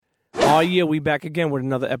Oh, yeah, we back again with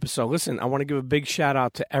another episode. Listen, I want to give a big shout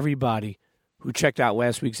out to everybody who checked out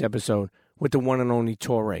last week's episode with the one and only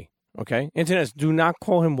Torre, okay? Internet, do not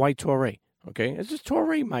call him White Torre, okay? It's just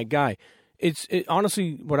Torre, my guy.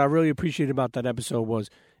 Honestly, what I really appreciated about that episode was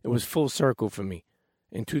it was full circle for me.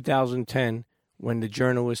 In 2010, when the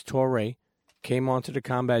journalist Torre came onto the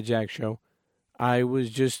Combat Jack show, I was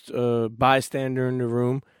just a bystander in the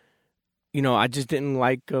room. You know, I just didn't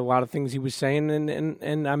like a lot of things he was saying,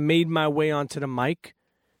 and I made my way onto the mic,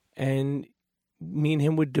 and me and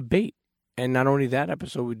him would debate. And not only that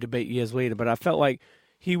episode, we'd debate years later, but I felt like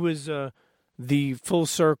he was the full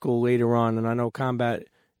circle later on, and I know Combat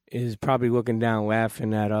is probably looking down,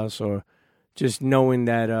 laughing at us, or just knowing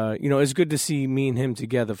that, it's good to see me and him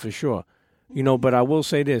together for sure. But I will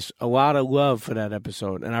say this, a lot of love for that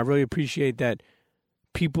episode, and I really appreciate that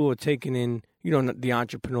people are taking in, the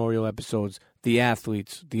entrepreneurial episodes, the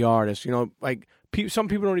athletes, the artists, some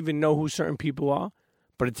people don't even know who certain people are,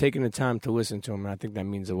 but are taking the time to listen to them, and I think that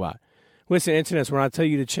means a lot. Listen, Internet, when I tell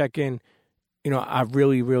you to check in, I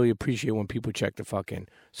really, really appreciate when people check the fuck in.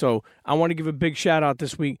 So I want to give a big shout out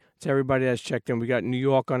this week to everybody that's checked in. We got New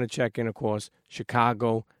York on the check-in, of course,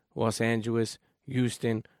 Chicago, Los Angeles,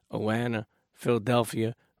 Houston, Atlanta,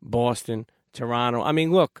 Philadelphia, Boston, Toronto. I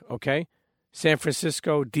mean, look, okay? San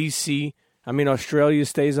Francisco, D.C., Australia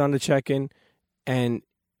stays on the check-in. And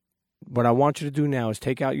what I want you to do now is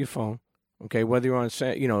take out your phone, okay? Whether you're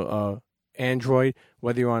on, Android,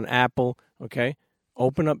 whether you're on Apple, okay?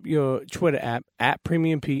 Open up your Twitter app,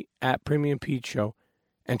 @PremiumPete, @PremiumPete Show,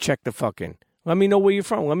 and check the fuck in. Let me know where you're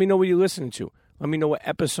from. Let me know what you're listening to. Let me know what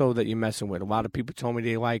episode that you're messing with. A lot of people told me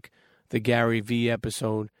they like the Gary V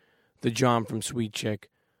episode, the John from Sweet Chick,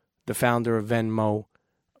 the founder of Venmo,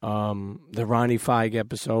 the Ronnie Feig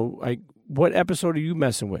episode. Like, what episode are you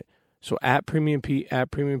messing with? So @PremiumPete,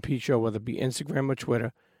 @PremiumPete Show, whether it be Instagram or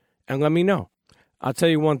Twitter, and let me know. I'll tell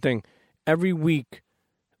you one thing. Every week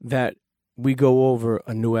that we go over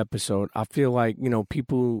a new episode, I feel like,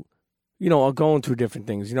 people, are going through different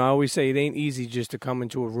things. I always say it ain't easy just to come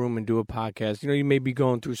into a room and do a podcast. You may be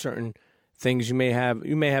going through certain things. You may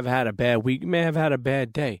have had a bad week. You may have had a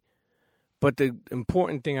bad day. But the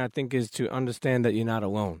important thing, I think, is to understand that you're not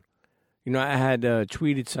alone. I had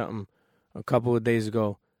tweeted something a couple of days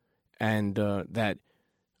ago, and that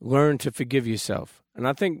learn to forgive yourself. And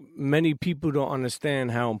I think many people don't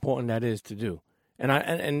understand how important that is to do.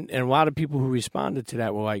 And a lot of people who responded to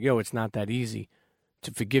that were like, yo, it's not that easy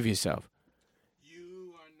to forgive yourself.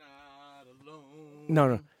 You are not alone.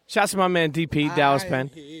 No. Shouts to my man DP, Dallas Penn.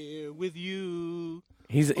 Here with you.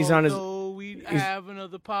 He's on his... we have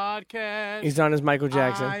another podcast. He's on his Michael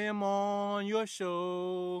Jackson. I am on your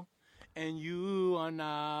show, and you are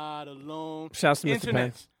not alone. Shouts to Mr.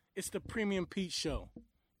 Penn. It's the Premium Pete Show.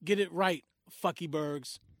 Get it right, fucky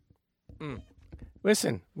bergs.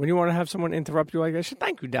 Listen, when you want to have someone interrupt you like that,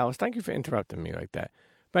 thank you, Dallas. Thank you for interrupting me like that.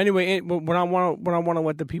 But anyway, what I want to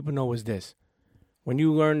let the people know is this. When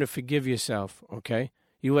you learn to forgive yourself, okay,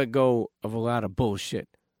 you let go of a lot of bullshit.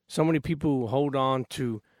 So many people hold on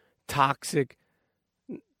to toxic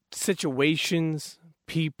situations,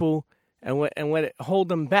 people, and let it hold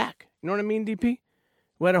them back. You know what I mean, DP?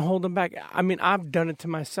 Let it hold them back. I've done it to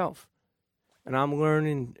myself. And I'm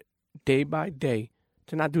learning day by day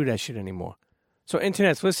to not do that shit anymore. So,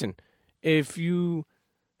 Internets, listen, if you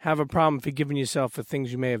have a problem forgiving yourself for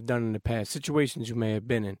things you may have done in the past, situations you may have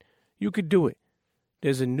been in, you could do it.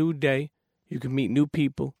 There's a new day. You can meet new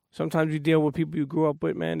people. Sometimes you deal with people you grew up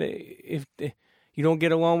with, man. If you don't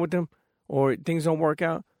get along with them or things don't work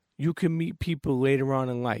out, you can meet people later on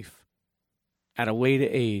in life at a later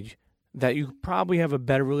age that you probably have a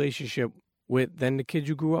better relationship with than the kids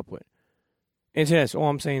you grew up with. Internets, all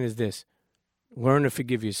I'm saying is this. Learn to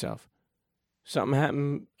forgive yourself. Something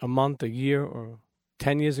happened a month, a year, or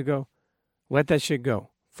 10 years ago. Let that shit go.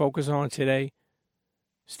 Focus on today.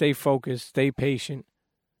 Stay focused. Stay patient.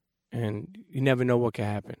 And you never know what can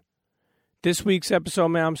happen. This week's episode,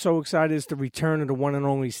 man, I'm so excited. It's the return of the one and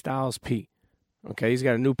only Styles P. Okay, he's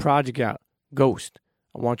got a new project out, Ghost.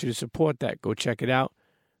 I want you to support that. Go check it out.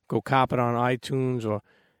 Go cop it on iTunes or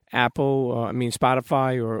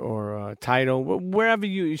Spotify or Tidal, wherever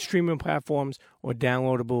you streaming platforms or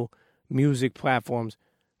downloadable music platforms.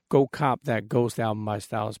 Go cop that Ghost album by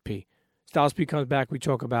Styles P. Styles P comes back. We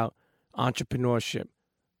talk about entrepreneurship,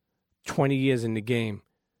 20 years in the game.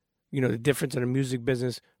 The difference in the music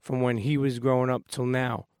business from when he was growing up till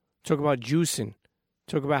now. Talk about juicing.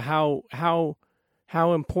 Talk about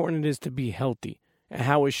how important it is to be healthy and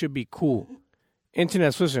how it should be cool.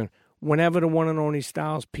 Internets, listen, whenever the one and only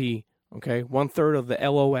Styles P, okay, 1/3 of the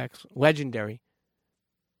LOX, legendary,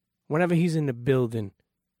 whenever he's in the building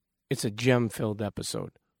it's a gem-filled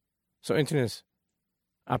episode. So, Internet,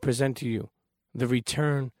 I present to you the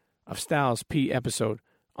return of Styles P episode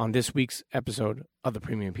on this week's episode of the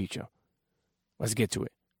Premium Pete Show. Let's get to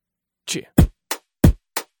it. Cheer.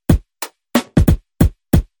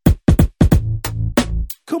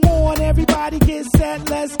 Come on, everybody get set,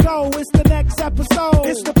 let's go. It's the next episode.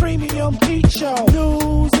 It's the Premium Pete Show.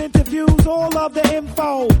 News, interviews, all of the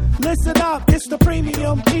info. Listen up, it's the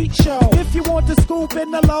Premium Pete Show. If you want the scoop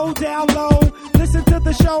in the low, down low, listen to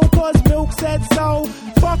the show, cause Milk said so.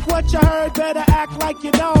 Fuck what you heard, better act like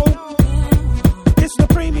you know. It's the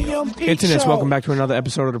Premium Pete Internet, Show. welcome back to another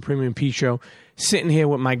episode of the Premium Pete Show. Sitting here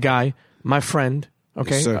with my guy, my friend,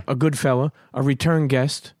 okay, Yes, sir. a good fella, a return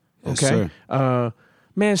guest, Yes, okay. sir.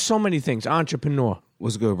 Man, so many things. Entrepreneur,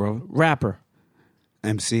 What's good, bro? rapper,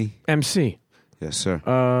 MC? MC, Yes, sir.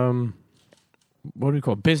 what do we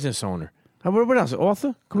call it? Business owner. What else?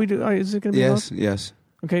 Author? Can we do? Is it going to be? Yes, author? yes.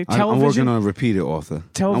 Okay. I'm Television. working on a repeated author.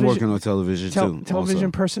 Television- I'm working on television too. Television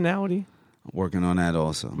also. personality. Working on that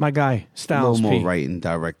also. My guy, A Styles little more P. writing,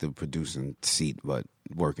 directing, producing seat, but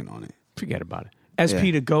working on it. Forget about it. SP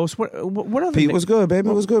Yeah. the Ghost. What other? Pete, what's good, baby?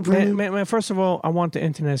 What's good, Premium? Man, first of all, I want the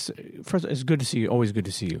Internet. First, it's good to see you. Always good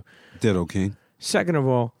to see you. Ditto, King. Second of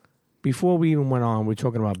all, before we even went on, we're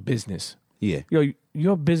talking about business. Yeah, Yo,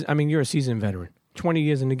 you're business. I mean, you're a seasoned veteran, 20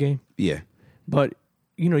 years in the game, yeah. but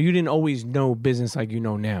you didn't always know business like you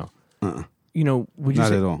know now. Would you Not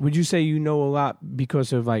say, at all. Would you say you know a lot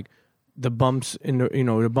because of like the bumps in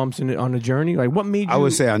the on the journey? Like, what made you? I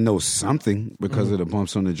would say I know something because of the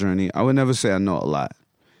bumps on the journey. I would never say I know a lot.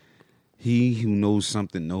 He who knows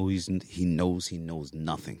something he knows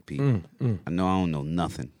nothing, Pete. I know I don't know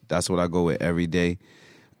nothing. That's what I go with every day.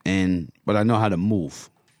 But I know how to move.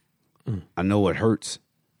 I know what hurts,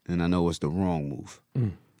 and I know what's the wrong move.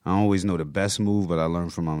 I always know the best move, but I learn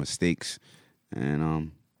from my mistakes.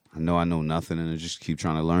 And I know nothing, and I just keep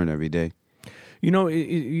trying to learn every day.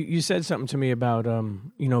 You said something to me about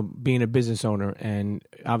being a business owner, and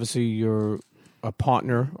obviously you're a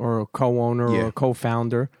partner or a co-owner or Yeah. a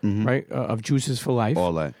co-founder, right, of Juices for Life.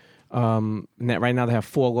 All that. And that right now they have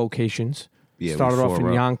 4 locations. Yeah, Started we off in 4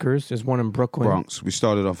 up. Yonkers. There's one in Brooklyn. Bronx. We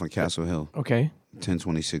started off on Castle Hill, Okay.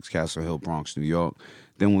 1026 Castle Hill, Bronx, New York.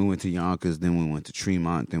 Then we went to Yonkers. Then we went to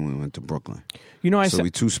Tremont. Then we went to Brooklyn. I So said, we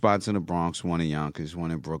 2 spots in the Bronx, 1 in Yonkers, 1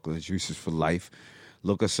 in Brooklyn. Juices for Life.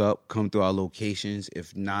 Look us up. Come through our locations.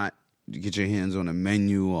 If not, get your hands on a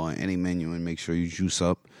menu or any menu and make sure you juice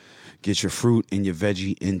up. Get your fruit and your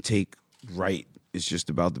veggie intake right. It's just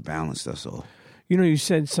about the balance. That's all. you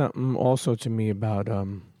said something also to me about,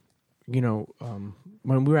 when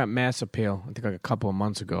we were at Mass Appeal, I think like a couple of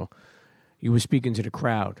months ago, you were speaking to the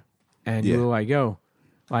crowd, and you Yeah. were like, yo,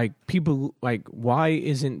 like people, like, why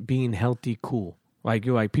isn't being healthy cool? Like,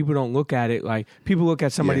 you're like, people don't look at it like, people look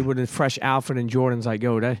at somebody Yeah. with a fresh outfit and Jordan's like,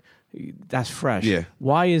 yo, that's fresh. Yeah.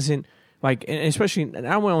 Why isn't, like, and especially, and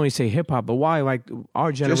I won't only say hip hop, but why, like,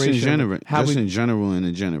 our generation, Just in general, how we, in general in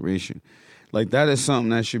a generation. Like, that is something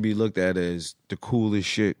that should be looked at as the coolest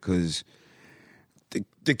shit, because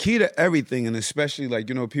the key to everything, and especially, like,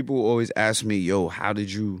 people always ask me, yo, how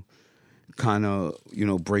did you kind of,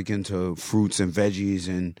 break into fruits and veggies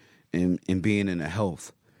and being in the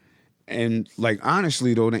health? And, like,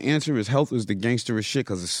 honestly, though, the answer is health is the gangsterest shit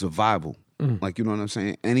because it's survival. Like, you know what I'm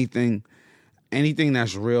saying? Anything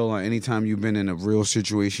that's real, or anytime you've been in a real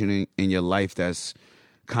situation in your life that's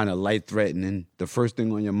kind of life-threatening, the first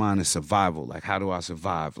thing on your mind is survival. Like, how do I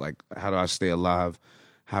survive? Like, how do I stay alive?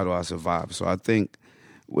 How do I survive? So I think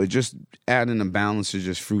with just adding a balance to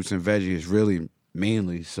just fruits and veggies is really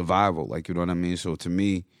mainly survival. Like, you know what I mean? So to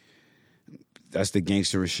me, that's the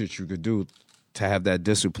gangsterest shit you could do, to have that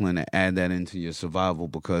discipline and add that into your survival,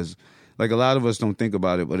 because like a lot of us don't think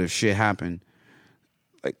about it, but if shit happened,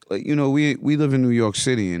 like we live in New York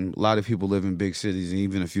City, and a lot of people live in big cities, and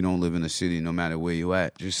even if you don't live in a city, no matter where you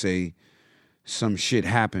at, just say some shit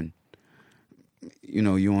happened. You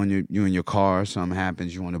in your car, something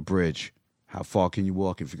happens, you on a bridge. How far can you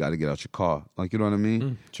walk if you got to get out your car? Like, you know what I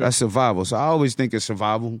mean? Sure. That's survival. So I always think of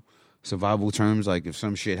survival terms. Like, if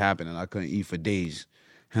some shit happened and I couldn't eat for days,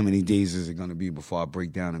 how many days is it going to be before I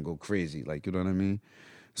break down and go crazy? Like, you know what I mean?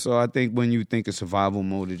 So I think when you think of survival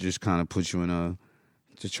mode, it just kind of puts you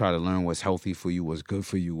to try to learn what's healthy for you, what's good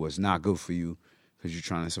for you, what's not good for you, because you're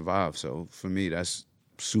trying to survive. So for me, that's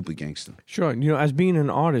super gangster. Sure. As being an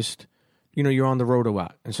artist, you're on the road a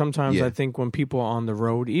lot. And sometimes Yeah. I think when people are on the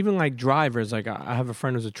road, even like drivers, like I have a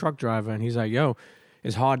friend who's a truck driver, and he's like, yo,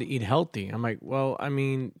 it's hard to eat healthy. I'm like, well, I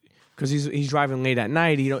mean, because he's driving late at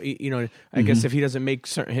night. I guess if he doesn't make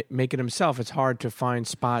it himself, it's hard to find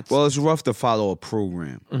spots. Well, it's rough to follow a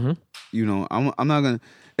program. I'm not gonna.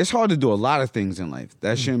 it's hard to do a lot of things in life.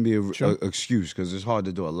 That shouldn't be a excuse because it's hard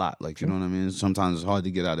to do a lot. Like, you know what I mean? Sometimes it's hard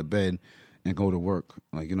to get out of bed and go to work.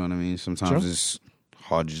 Like, you know what I mean? Sometimes it's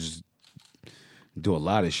hard to just do a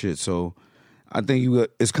lot of shit. So I think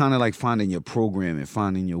it's kind of like finding your program and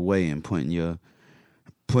finding your way and putting your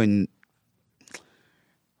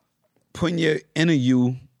inner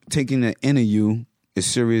you, taking the inner you as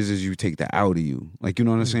serious as you take the outer you. Like, you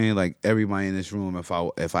know what I'm saying? Like, everybody in this room, if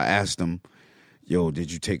I asked them, yo,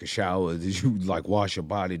 did you take a shower? Did you, like, wash your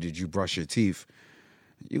body? Did you brush your teeth?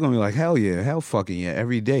 You're going to be like, hell yeah, hell fucking yeah,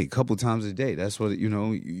 every day, couple times a day. That's what, you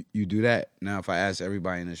know, you do that. Now, if I ask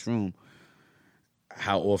everybody in this room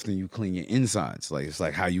how often you clean your insides, like, it's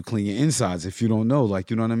like how you clean your insides if you don't know, like,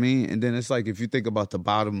 you know what I mean? And then it's like if you think about the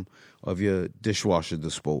bottom of your dishwasher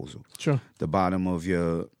disposal, the bottom of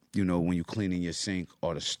your, you know, when you cleaning your sink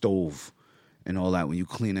or the stove and all that, when you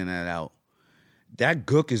cleaning that out, that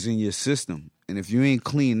gook is in your system. And if you ain't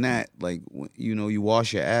clean that, like, you know, you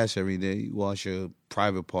wash your ass every day, you wash your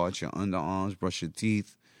private parts, your underarms, brush your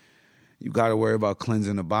teeth, you got to worry about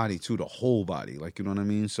cleansing the body too, the whole body. Like, you know what I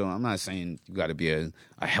mean? So I'm not saying you got to be a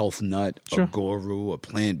health nut, a guru, a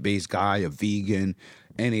plant-based guy, a vegan,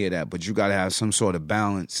 any of that. But you got to have some sort of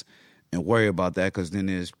balance and worry about that because then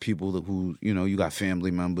there's people who, you know, you got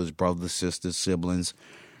family members, brothers, sisters, siblings,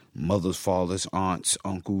 mothers, fathers, aunts,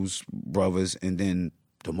 uncles, brothers, and then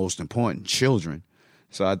the most important, children.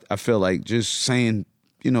 So I feel like just saying,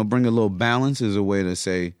 you know, bring a little balance is a way to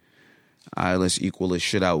say, all right, let's equal this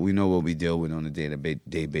shit out. We know what we deal with on a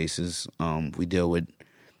day-to-day basis. We deal with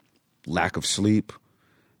lack of sleep.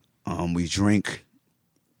 We drink.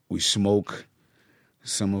 We smoke.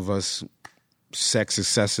 Some of us sex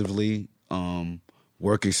excessively,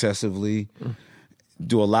 work excessively,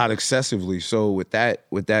 do a lot excessively. So with that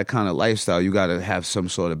kind of lifestyle, you got to have some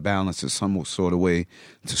sort of balance or some sort of way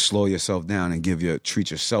to slow yourself down and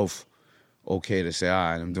treat yourself okay to say, all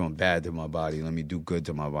right, I'm doing bad to my body. Let me do good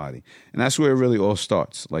to my body. And that's where it really all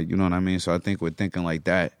starts. Like, you know what I mean? So I think with thinking like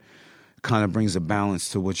that kind of brings a balance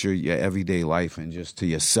to what your everyday life and just to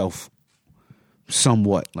yourself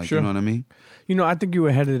somewhat. Like, you know what I mean? You know, I think you were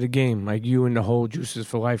ahead of the game, like you and the whole Juices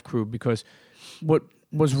for Life crew, because what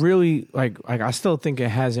was really, like I still think it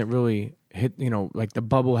hasn't really hit, you know, like the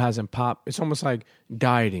bubble hasn't popped. It's almost like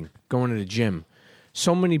dieting, going to the gym.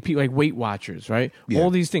 So many people, like Weight Watchers, right? Yeah. All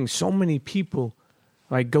these things. So many people,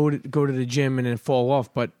 like go to the gym and then fall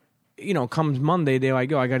off. But you know, comes Monday, they're like,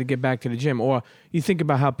 "Yo, I got to get back to the gym." Or you think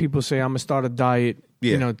about how people say, "I'm gonna start a diet,"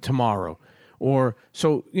 you know, tomorrow. Or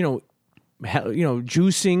so you know,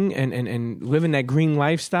 juicing and living that green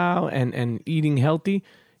lifestyle and eating healthy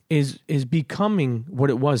is becoming what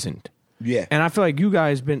it wasn't. Yeah. And I feel like you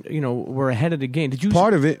guys were ahead of the game. Did you?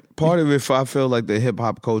 Part of it, I feel like the hip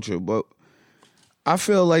hop culture, but I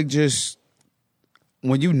feel like just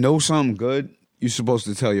when you know something good, you're supposed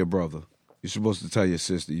to tell your brother. You're supposed to tell your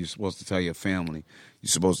sister. You're supposed to tell your family. You're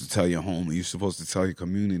supposed to tell your homie. You're supposed to tell your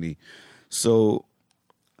community. So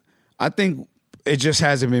I think it just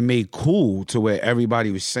hasn't been made cool to where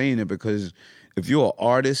everybody was saying it, because if you're an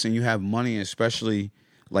artist and you have money, especially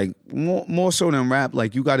like more so than rap,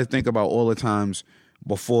 like you got to think about all the times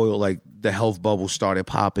before like the health bubble started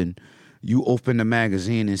popping, you open the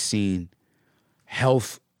magazine and seen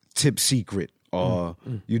health tip secret or,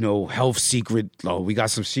 you know, health secret. Oh, we got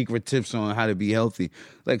some secret tips on how to be healthy.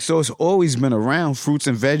 Like, so it's always been around, fruits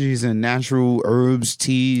and veggies and natural herbs,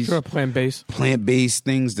 teas. Sure, plant-based. Plant-based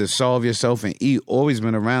things to solve yourself and eat. Always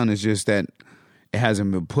been around. It's just that it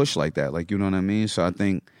hasn't been pushed like that. Like, you know what I mean? So I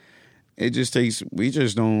think it just takes, we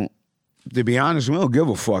just don't, to be honest, we don't give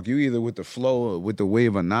a fuck. You either with the flow or with the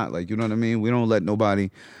wave or not. Like, you know what I mean? We don't let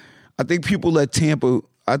nobody, I think people let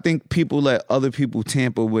other people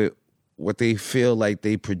tamper with what they feel like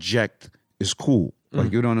they project is cool.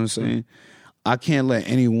 Like, you know what I'm saying? I can't let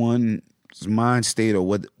anyone's mind state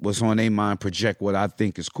or what's on their mind project what I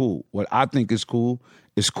think is cool. What I think is cool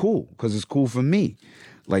because it's cool for me.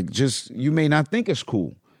 Like, just, you may not think it's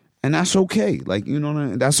cool, and that's okay. Like, you know what I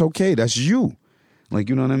mean? That's okay. That's you. Like,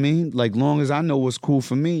 you know what I mean? Like, long as I know what's cool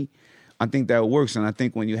for me, I think that works. And I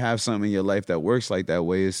think when you have something in your life that works like that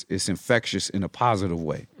way, it's infectious in a positive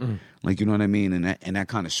way. Like, you know what I mean? And that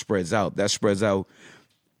kind of spreads out. That spreads out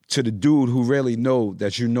to the dude who really know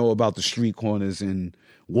that you know about the street corners and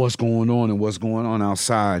what's going on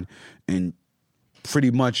outside. And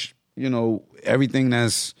pretty much, you know, everything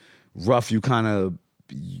that's rough, you kind of,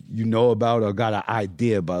 you know about or got an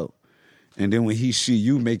idea about. And then when he see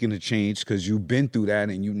you making a change because you've been through that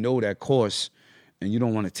and you know that course and you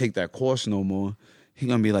don't want to take that course no more, he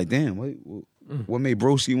going to be like, damn, what made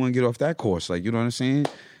Broski want to get off that course? Like, you know what I'm saying?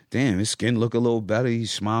 damn, his skin look a little better.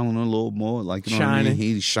 He's smiling a little more. Like, you know what I mean?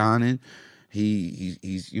 He's shining.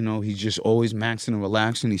 He's you know, he's just always maxing and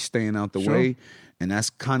relaxing. He's staying out the way. And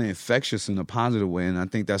that's kind of infectious in a positive way. And I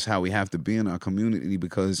think that's how we have to be in our community,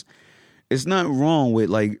 because it's not wrong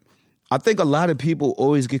with, like, I think a lot of people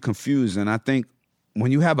always get confused. And I think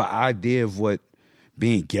when you have an idea of what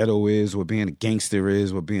being ghetto is, what being a gangster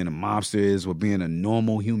is, what being a mobster is, what being a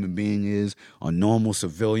normal human being is, a normal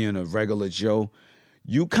civilian, a regular Joe,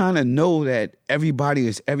 you kind of know that everybody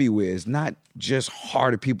is everywhere. It's not just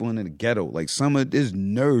harder people in the ghetto. Like, some of this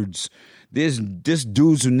nerds, there's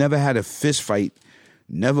dudes who never had a fist fight,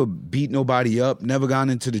 never beat nobody up, never got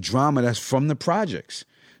into the drama, that's from the projects.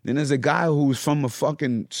 Then there's a guy who's from a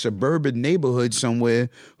fucking suburban neighborhood somewhere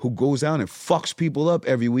who goes out and fucks people up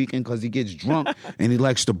every weekend because he gets drunk and he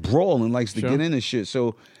likes to brawl and likes to get into shit.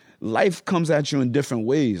 So life comes at you in different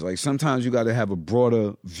ways. Like, sometimes you got to have a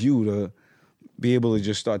broader view to be able to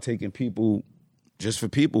just start taking people just for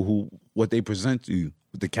people who, what they present to you,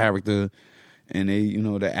 with the character and they, you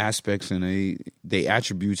know, the aspects and they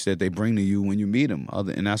attributes that they bring to you when you meet them.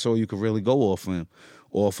 And that's all you can really go off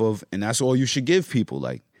of. And that's all you should give people.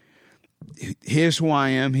 Like, here's who I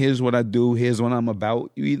am. Here's what I do. Here's what I'm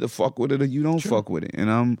about. You either fuck with it or you don't fuck with it. And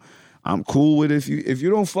I'm cool with it. If you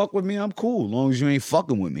don't fuck with me, I'm cool. As long as you ain't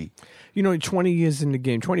fucking with me. You know, 20 years in the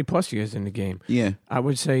game, 20 plus years in the game. Yeah. I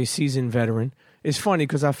would say seasoned veteran. It's funny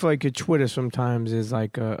because I feel like your Twitter sometimes is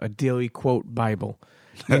like a daily quote Bible.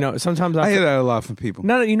 You know, sometimes I hear that a lot from people.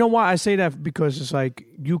 No, you know why I say that? Because it's like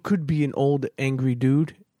you could be an old angry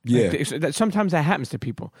dude. Yeah. Like, sometimes that happens to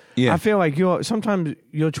people. Yeah. I feel like sometimes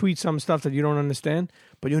you'll tweet some stuff that you don't understand,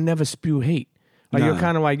 but you'll never spew hate. Like, you're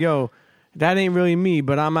kind of like, yo, that ain't really me,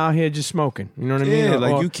 but I'm out here just smoking. You know what I mean? Yeah,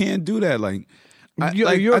 like, you can't do that. Like,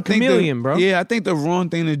 you're a chameleon, bro. Yeah, I think the wrong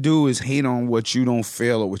thing to do is hate on what you don't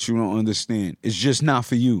feel or what you don't understand. It's just not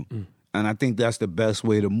for you. And I think that's the best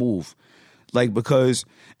way to move. Like, because,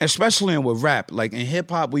 especially with rap, like in hip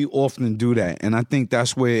hop, we often do that. And I think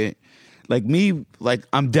that's where, like me, like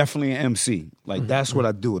I'm definitely an MC. Like, that's what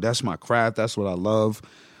I do. That's my craft. That's what I love.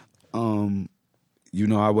 You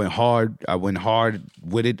know, I went hard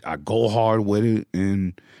with it. I go hard with it,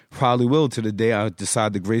 and probably will to the day I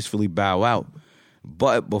decide to gracefully bow out.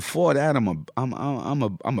 But before that, I'm a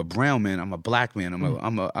brown man. I'm a black man.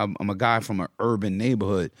 I'm a guy from an urban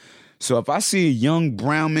neighborhood. So if I see a young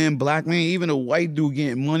brown man, black man, even a white dude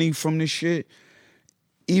getting money from this shit,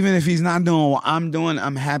 even if he's not doing what I'm doing,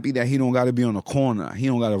 I'm happy that he don't got to be on the corner. He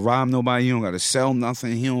don't got to rob nobody. He don't got to sell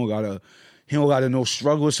nothing. He don't got to no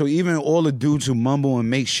struggle. So even all the dudes who mumble and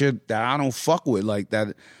make shit that I don't fuck with, like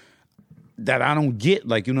that I don't get,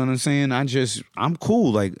 like, you know what I'm saying? I'm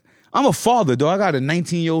cool. Like, I'm a father, though. I got a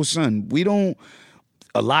 19-year-old son.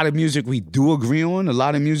 A lot of music we do agree on, a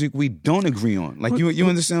lot of music we don't agree on. Like, you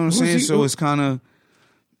understand what I'm saying? So it's kind of,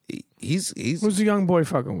 he's. Who's the young boy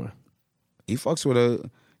fucking with? He fucks with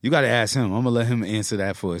you got to ask him. I'm going to let him answer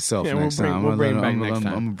that for himself next time. I'm going to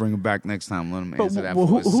bring him back next time. Let him answer that for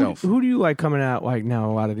himself. Who do you like coming out like now,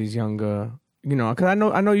 a lot of these younger, you know, because I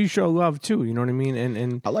know you show love too, you know what I mean?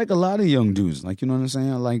 And I like a lot of young dudes. Like, you know what I'm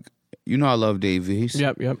saying? I like, you know, I love Dave East.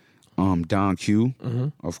 Yep. Don Q,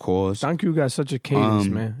 of course. Don Q got such a cadence,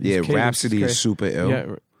 man. His Rhapsody is super ill.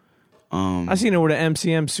 Yeah. I seen it with an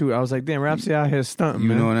MCM suit. I was like, damn, Rhapsody out here stunting,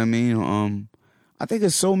 man. You know what I mean? I think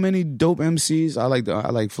there's so many dope MCs. I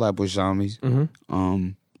like Flatbush Zombies.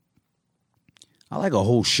 I like a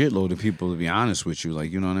whole shitload of people, to be honest with you.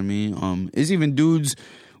 Like, you know what I mean? There's even dudes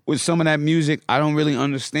with some of that music I don't really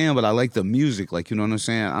understand, but I like the music. Like, you know what I'm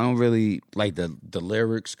saying? I don't really like the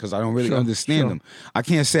lyrics because I don't really understand them. I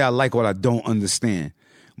can't say I like what I don't understand,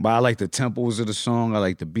 but I like the tempos of the song. I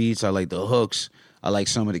like the beats. I like the hooks. I like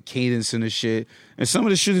some of the cadence and the shit. And some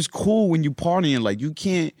of the shit is cool when you partying. Like, you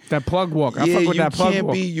can't... That plug walk. I fuck with that plug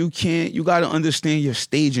walk. You got to understand your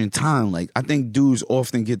stage and time. Like, I think dudes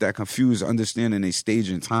often get that confused understanding their stage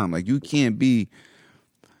and time. Like, you can't be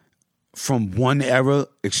from one era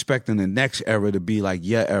expecting the next era to be like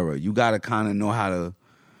your era. You got to kind of know how to,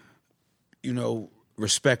 you know,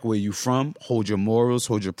 respect where you from, hold your morals,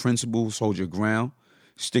 hold your principles, hold your ground,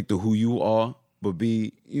 stick to who you are, but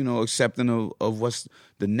be, you know, accepting of what's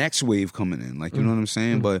the next wave coming in. Like, you know what I'm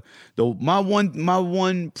saying? But my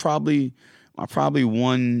probably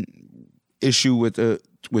one issue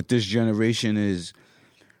with this generation is,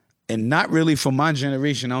 and not really for my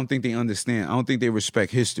generation, I don't think they understand. I don't think they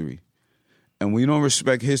respect history. And when you don't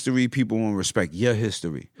respect history, people won't respect your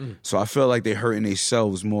history. So I feel like they're hurting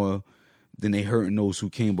themselves more than they hurting those who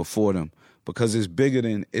came before them, because it's bigger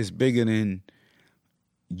than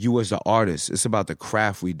you as the artist. It's about the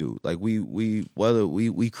craft we do. Like,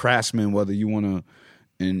 we craftsmen, whether you want to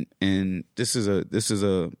And this is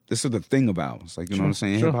the thing about. It's like, you know what I'm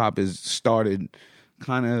saying? Sure. Hip hop is started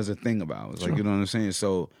kind of as a thing about. It's like, you know what I'm saying?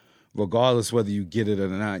 So regardless whether you get it or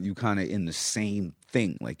not, you kind of in the same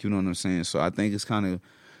thing. Like, you know what I'm saying? So I think it's kind of,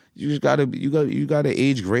 you gotta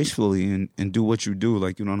age gracefully and do what you do.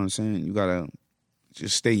 Like, you know what I'm saying? You gotta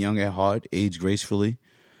just stay young at heart, age gracefully,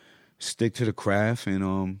 stick to the craft,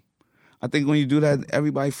 and I think when you do that,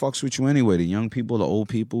 everybody fucks with you anyway. The young people, the old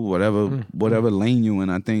people, whatever lane you in.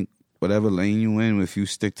 I think whatever lane you in, if you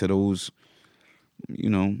stick to those,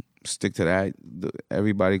 stick to that,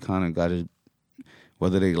 everybody kind of got to,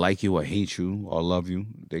 whether they like you or hate you or love you,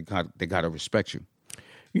 they got to respect you.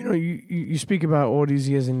 You know, you speak about all these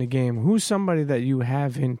years in the game. Who's somebody that you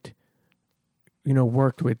haven't,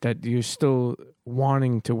 worked with that you're still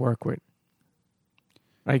wanting to work with?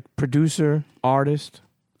 Like producer, artist?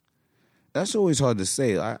 That's always hard to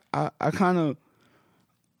say. I kind of,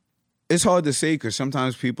 it's hard to say because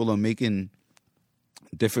sometimes people are making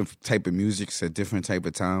different type of music at different type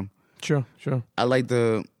of time. Sure. I like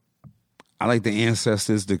the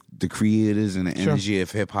ancestors, the creators, and the energy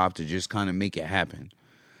of hip hop to just kind of make it happen.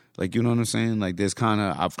 Like, you know what I'm saying? Like, I've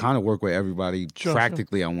kind of worked with everybody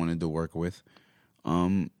practically I wanted to work with.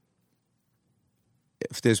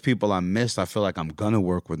 If there's people I missed, I feel like I'm gonna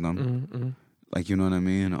work with them. Mm-hmm. Like, you know what I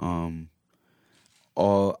mean?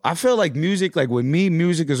 Or I feel like music, like with me,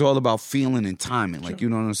 music is all about feeling and timing. Like, you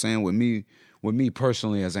know what I'm saying? With me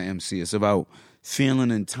personally as an MC, it's about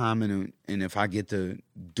feeling and timing, and if I get to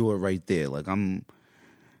do it right there, like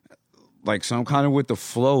so I'm kind of with the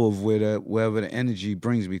flow of wherever the energy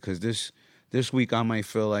brings me. Because this week I might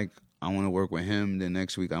feel like I want to work with him. Then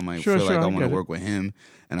next week I might feel like I want to work with him.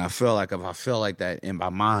 And I feel like if I feel like that in my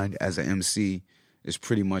mind as an MC, it's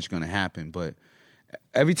pretty much going to happen. But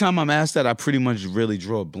every time I'm asked that, I pretty much really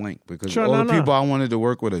draw a blank because all the people I wanted to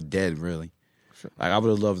work with are dead, really. Sure. Like, I would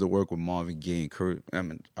have loved to work with Marvin Gaye and Kurt.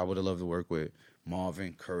 I would have loved to work with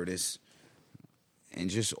Marvin, Curtis, and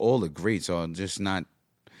just all the greats are just not.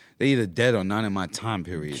 They either dead or not in my time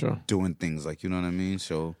period doing things, like, you know what I mean?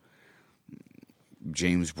 So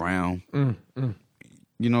James Brown,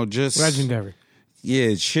 just legendary.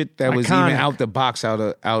 Yeah, shit that was even out the box,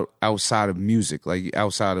 outside of music, like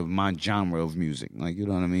outside of my genre of music, like, you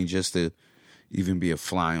know what I mean? Just to even be a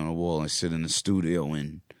fly on the wall and sit in the studio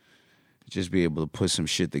and just be able to put some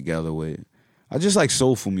shit together with. I just like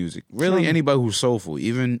soulful music. Really, anybody who's soulful,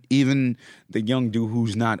 even the young dude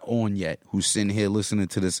who's not on yet, who's sitting here listening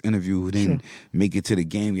to this interview, who didn't make it to the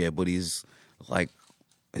game yet, but he's like,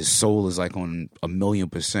 his soul is like on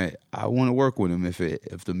 1,000,000%. I want to work with him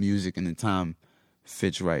if the music and the time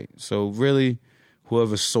fits right. So really,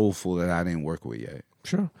 whoever's soulful that I didn't work with yet.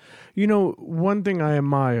 Sure. You know, one thing I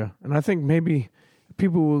admire, and I think maybe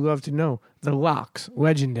people would love to know, the Locks,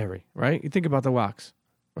 legendary, right? You think about the Locks,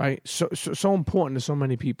 right? So important to so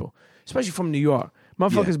many people, especially from New York.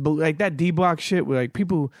 Motherfuckers, like that D-Block shit where like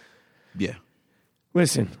people... Yeah.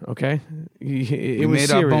 Listen, okay? We was made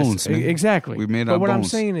serious. our bones, man. Exactly. We made our bones. But what I'm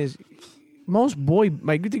bones. saying is, most you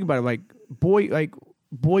think about it,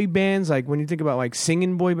 boy bands, like when you think about like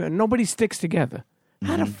singing boy band, nobody sticks together.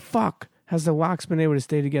 How the fuck has the Locks been able to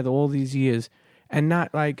stay together all these years and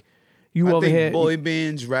not like you I over think here? Boy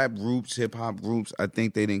bands, rap groups, hip hop groups, I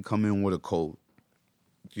think they didn't come in with a code.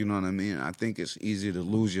 You know what I mean? I think it's easier to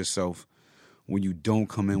lose yourself when you don't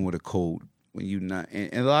come in with a code. When you not,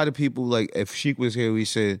 and a lot of people, like if Sheik was here, we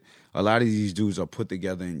said a lot of these dudes are put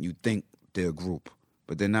together and you think they're a group,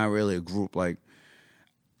 but they're not really a group. Like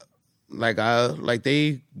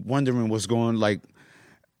they wondering what's going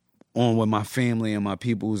on with my family and my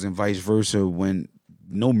peoples and vice versa when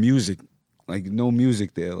no music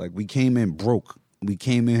there. Like we came in broke. We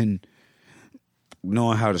came in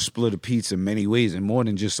knowing how to split a pizza many ways and more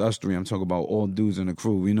than just us three. I'm talking about all dudes in the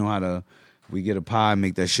crew. We know how to. We get a pie,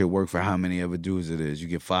 make that shit work for how many other dudes it is. You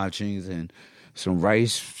get 5 chains and some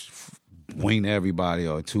rice, wing to everybody,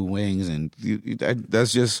 or 2 wings, and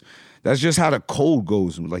that's just how the code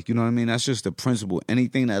goes. Like, you know what I mean? That's just the principle.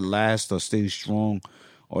 Anything that lasts or stays strong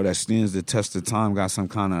or that stands the test of time got some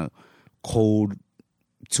kind of code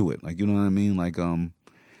to it. Like, you know what I mean? Like, and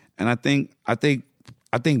I think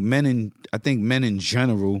men in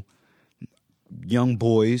general, young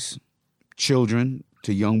boys, children,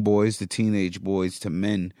 to young boys, to teenage boys, to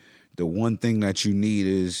men, the one thing that you need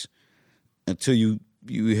is, until you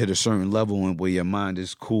hit a certain level and where your mind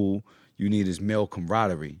is cool, you need is male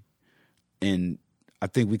camaraderie. And I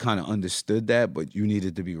think we kind of understood that, but you need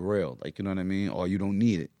it to be real. Like, you know what I mean? Or you don't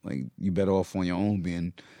need it. Like, you better off on your own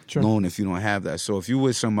being alone if you don't have that. So if you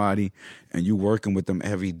with somebody and you working with them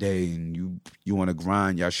every day and you want to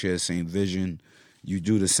grind, y'all share the same vision, you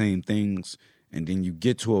do the same things, and then you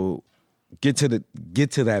get to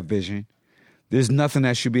that vision, there's nothing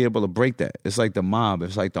that should be able to break that. It's like the mob.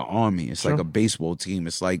 It's like the army. It's like a baseball team.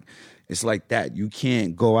 It's like that. You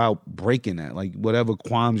can't go out breaking that. Like whatever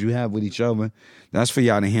qualms you have with each other, that's for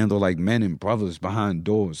y'all to handle like men and brothers behind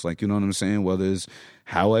doors. Like, you know what I'm saying? Whether it's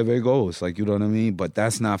however it goes, like, you know what I mean? But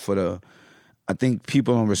that's not for the, I think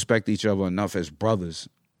people don't respect each other enough as brothers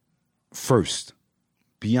first.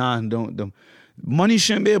 Beyond, the money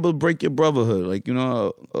shouldn't be able to break your brotherhood. Like, you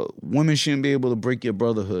know, women shouldn't be able to break your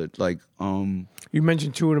brotherhood. Like, you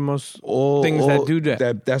mentioned two of the most things that do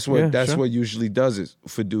that. That's what usually does it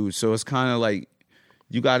for dudes. So it's kind of like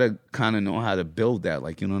you got to kind of know how to build that.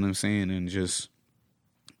 Like, you know what I'm saying, and just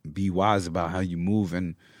be wise about how you move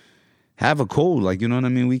and have a code. Like, you know what I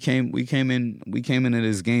mean. We came into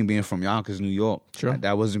this game being from Yonkers, New York. Sure.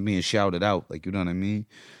 That wasn't being shouted out. Like, you know what I mean.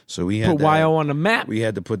 So we had put YO on the map. We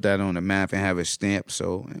had to put that on the map and have it stamped.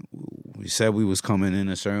 So we said we was coming in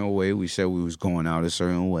a certain way. We said we was going out a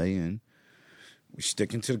certain way, and we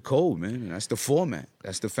sticking to the code, man. And that's the format.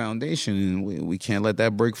 That's the foundation, and we can't let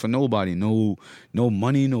that break for nobody. No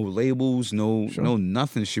money, no labels, no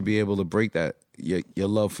nothing should be able to break that. Your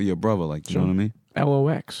love for your brother, like, you know what I mean.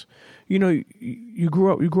 LOX. You know, you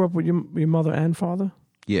grew up with your mother and father.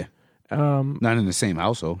 Yeah. Not in the same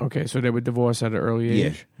household. Okay, so they were divorced at an early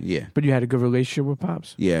age. Yeah. But you had a good relationship with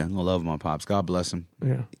pops. Yeah, I love my pops. God bless him.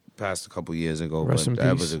 Yeah. He passed a couple years ago, Rest in but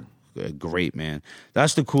that peace. was a great man.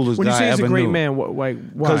 That's the coolest When guy you say I he's ever a great knew. man, why?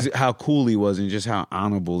 Because how cool he was and just how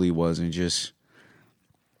honorable he was, and just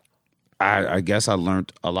I guess I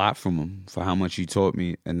learned a lot from him for how much he taught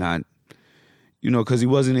me, and not, you know, because he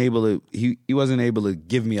wasn't able to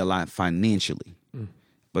give me a lot financially,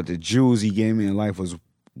 but the jewels he gave me in life was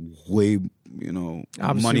way, you know,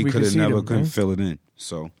 Obviously, money we could have see never them, couldn't right? fill it in.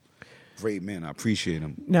 So great man, I appreciate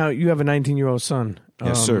him. Now you have a 19-year-old son.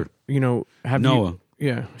 Yes, sir. You know, have Noah.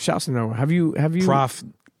 Shouts to Noah. Have you? Prof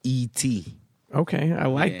E.T. Okay, I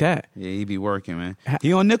like that. Yeah, he be working, man.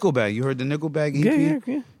 He on Nickelback. You heard the Nickelback EP?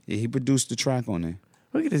 Yeah. Yeah, he produced the track on there.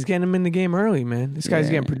 Look at this, getting him in the game early, man. This guy's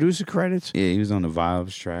getting producer credits. Yeah, he was on the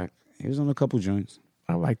Vibes track. He was on a couple joints.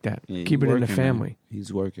 I like that. Yeah, Keep it in the working, family. Man.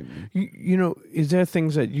 He's working, man. You know, is there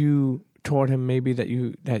things that you taught him maybe that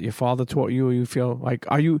your father taught you, or you feel like,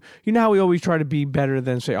 are you know how we always try to be better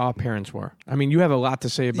than, say, our parents were? I mean, you have a lot to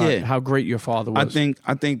say about how great your father was.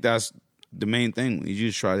 I think that's the main thing. You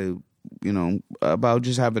just try to, you know, about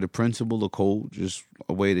just having a principle, a code, just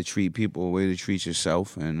a way to treat people, a way to treat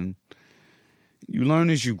yourself, and you learn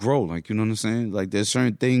as you grow. Like, you know what I'm saying? Like, there's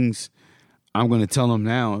certain things I'm going to tell him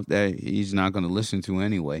now that he's not going to listen to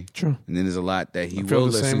anyway. True. And then there's a lot that he feel will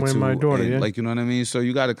the listen same way to. my daughter, and, yeah. Like, you know what I mean? So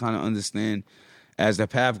you got to kind of understand as the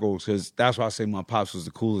path goes, because that's why I say my pops was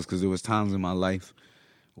the coolest, because there was times in my life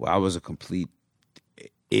where I was a complete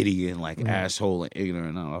idiot and, like, asshole and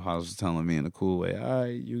ignorant. I don't know how I was telling me in a cool way, all right,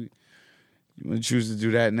 you want to choose to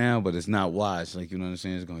do that now, but it's not wise. Like, you know what I'm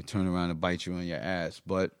saying? It's going to turn around and bite you in your ass.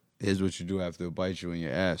 But here's what you do after it bites you in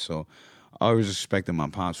your ass. So I always respected my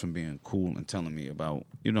pops from being cool and telling me about,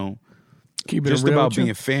 you know, just about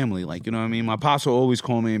being family. Like, you know what I mean? My pops will always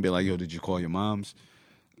call me and be like, yo, did you call your moms?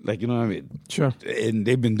 Like, you know what I mean? Sure. And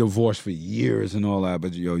they've been divorced for years and all that.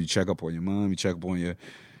 But, yo, you check up on your mom. You check up on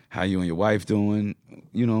how you and your wife doing.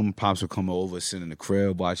 You know, my pops would come over, sit in the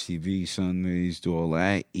crib, watch TV Sundays, do all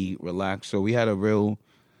that, eat, relax. So we had a real,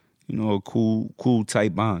 you know, a cool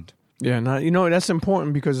tight bond. Yeah, now, you know, that's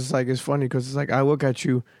important because it's funny because it's like I look at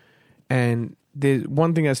you and the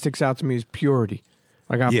one thing that sticks out to me is purity.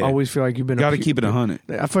 Like, I always feel like you've been got to keep it 100.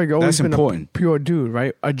 I feel like you've always been important. a pure dude,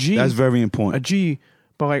 right? A G. That's very important. A G,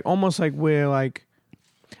 but like almost like where like,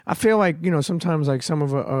 I feel like, you know, sometimes like some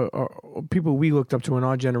of people we looked up to in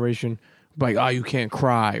our generation, like, oh, you can't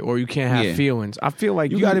cry or you can't have feelings. I feel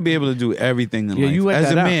like you got to be able to do everything in life. You let as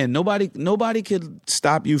that a out. man, nobody could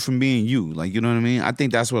stop you from being you. Like, you know what I mean? I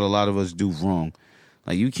think that's what a lot of us do wrong.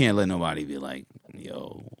 Like, you can't let nobody be like,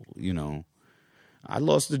 yo, you know, I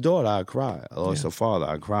lost a daughter, I cry. I lost a father,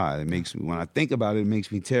 I cry. It makes me, when I think about it, it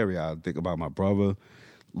makes me teary. I think about my brother.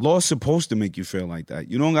 Loss supposed to make you feel like that.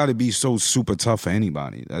 You don't got to be so super tough for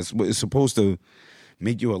anybody. That's what it's supposed to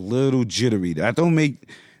make you a little jittery. That don't mean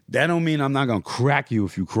I'm not gonna crack you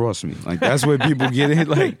if you cross me. Like, that's where people get it.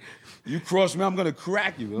 Like, you cross me, I'm gonna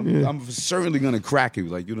crack you. I'm certainly gonna crack you.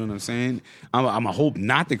 Like, you know what I'm saying? I'm gonna hope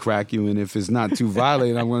not to crack you, and if it's not too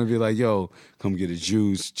violent, I'm gonna be like, yo, come get a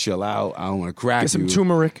juice, chill out. I don't want to crack you. Get some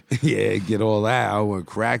turmeric. Yeah, get all that. I don't want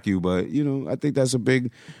to crack you, but you know, I think that's a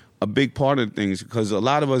big part of things, because a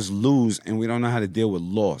lot of us lose and we don't know how to deal with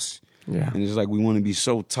loss. Yeah, and it's like we want to be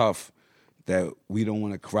so tough that we don't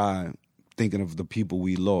want to cry thinking of the people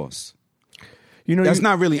we lost. That's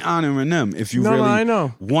not really honoring them. If you I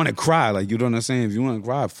know. want to cry, like, you know what I'm saying? If you want to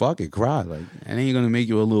cry, fuck it, cry. Like, it ain't gonna make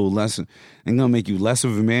you a little less. Ain't gonna make you less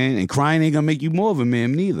of a man, and crying ain't gonna make you more of a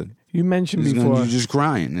man neither. You mentioned before you're just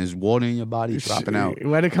crying. There's water in your body dropping out.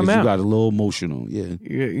 Let it come out. You got a little emotional. Yeah.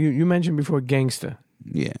 You mentioned before Gangsta.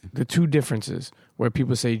 Yeah. The two differences where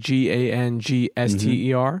people say Gangster and then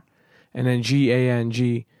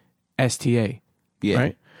Gangsta. Yeah.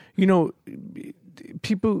 Right.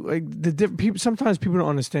 People like people. Sometimes people don't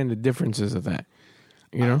understand the differences of that.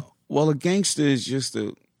 Well, a gangster is just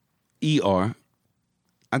a ER.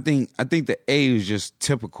 I think the A is just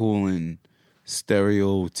typical and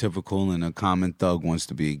stereotypical, and a common thug wants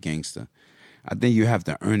to be a gangster. I think you have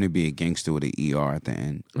to earn to be a gangster with an ER at the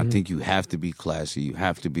end. I think you have to be classy. You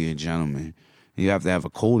have to be a gentleman. You have to have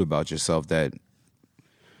a code about yourself that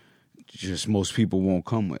just most people won't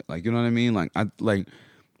come with. Like, you know what I mean?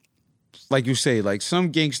 Like you say, like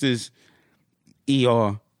some gangsters,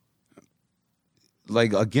 ER,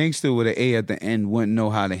 like a gangster with an A at the end wouldn't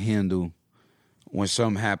know how to handle when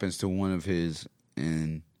something happens to one of his,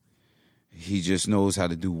 and he just knows how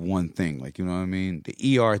to do one thing. Like, you know what I mean?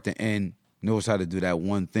 The ER at the end knows how to do that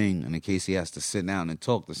one thing, and in case he has to sit down and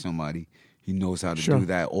talk to somebody, he knows how to do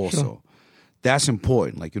that also. Sure. That's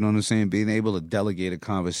important. Like, you know what I'm saying? Being able to delegate a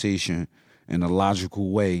conversation in a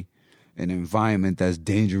logical way, an environment that's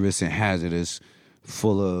dangerous and hazardous,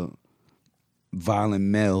 full of violent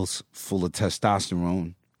males, full of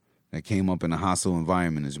testosterone that came up in a hostile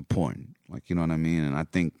environment is important. Like, you know what I mean? And I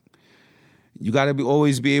think you got to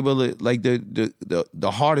always be able to, like,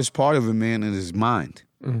 the hardest part of a man is his mind.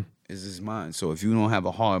 Is his mind. So if you don't have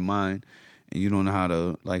a hard mind and you don't know how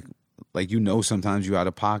to, like sometimes you out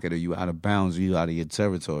of pocket, or you out of bounds, or you out of your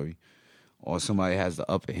territory, or somebody has the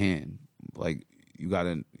upper hand, like, you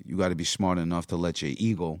gotta be smart enough to let your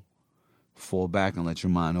ego fall back and let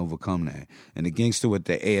your mind overcome that. And the gangster with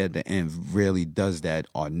the A at the end rarely does that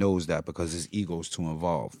or knows that because his ego's too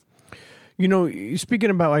involved. Speaking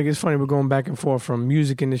about, like, it's funny, we're going back and forth from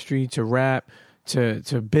music industry to rap to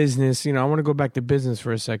business. I want to go back to business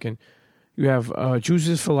for a second. You have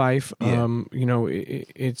Juices for Life. Yeah.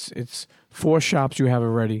 It's 4 shops you have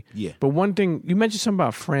already. Yeah. But one thing, you mentioned something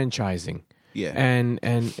about franchising. Yeah. And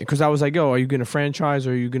because I was like, are you going to franchise,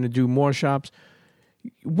 or are you going to do more shops?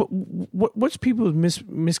 What's people's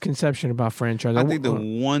misconception about franchise? I think the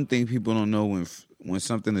one thing people don't know when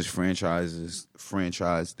something is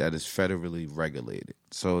franchised, that is federally regulated.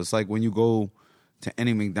 So it's like when you go to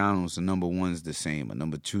any McDonald's, the number 1's the same, a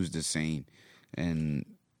number 2's the same, and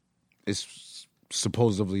it's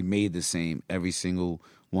supposedly made the same, every single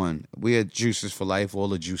one. We had Juices for Life, all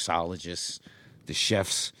the juiceologists, the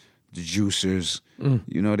chefs, the juicers,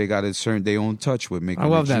 they got their own touch with making the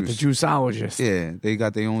juice. I love that, the juiceologist. Yeah, they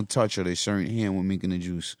got their own touch or their certain hand with making the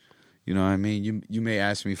juice. You know what I mean? You may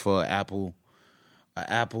ask me for an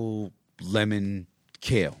apple, lemon,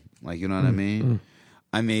 kale. Like, you know what I mean?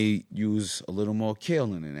 I may use a little more kale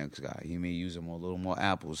than the next guy. He may use a little more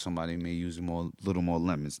apples. Somebody may use a little more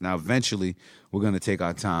lemons. Now, eventually, we're going to take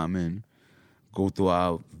our time and go through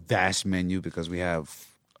our vast menu, because we have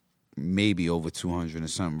maybe over 200 and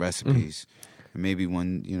something recipes. And maybe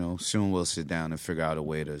soon we'll sit down and figure out a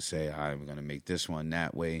way to say, all right, we're going to make this one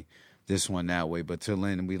that way, this one that way. But till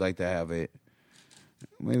then, we like to have it.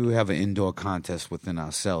 Maybe we have an indoor contest within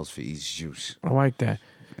ourselves for each juice. I like that.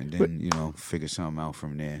 And then, figure something out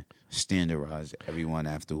from there. Standardize everyone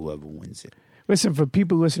after whoever wins it. Listen, for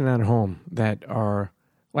people listening at home that are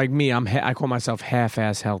like me, I call myself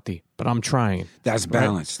half-ass healthy, but I'm trying. That's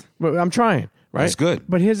balanced. Right? But I'm trying, right? That's good.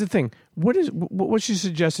 But here's the thing. What's your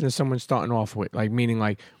suggestion to someone starting off with? Like, meaning,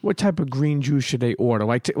 like, what type of green juice should they order?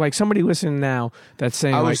 Like somebody listening now that's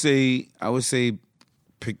saying, I would say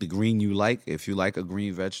pick the green you like, if you like a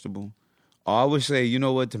green vegetable. Or I would say,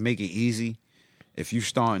 to make it easy, if you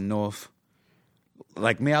starting off,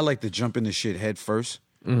 like me, I like to jump into shit head first.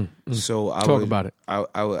 So I talk about it.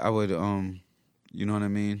 I would you know what I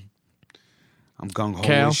mean? I'm gung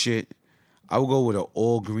ho with shit. I would go with an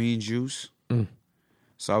all green juice.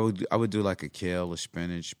 So I would do like a kale, a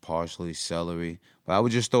spinach, parsley, celery, but I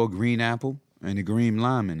would just throw a green apple and a green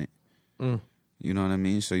lime in it. You know what I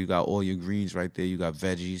mean? So you got all your greens right there. You got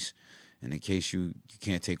veggies, and in case you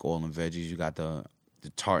can't take all the veggies, you got the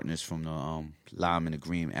tartness from the lime and the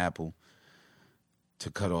green apple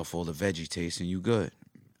to cut off all the veggie taste, and you good.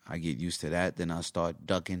 I get used to that. Then I start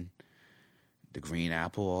ducking the green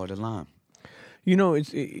apple or the lime.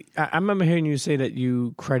 I remember hearing you say that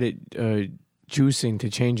you credit juicing to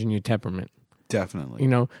changing your temperament. Definitely. You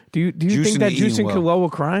know, do you think that juicing could lower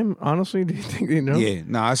crime? Honestly, do you think Yeah,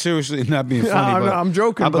 no, I seriously not being funny. No, but I'm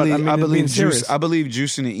joking. I believe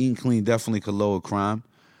juicing and eating clean definitely could lower crime,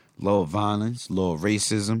 lower violence, lower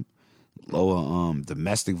racism, lower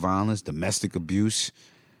domestic violence, domestic abuse.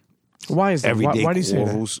 Why is that? Everyday Why do you say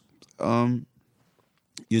quarrels.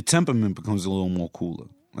 Your temperament becomes a little more cooler.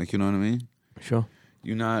 Like, you know what I mean? Sure.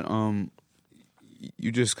 You're not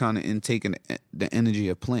you just kind of intaking the energy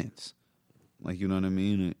of plants. Like, you know what I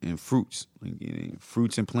mean? And fruits. Like,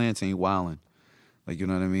 fruits and plants ain't wilding. Like, you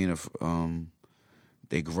know what I mean? If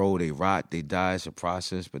they grow, they rot, they die, it's a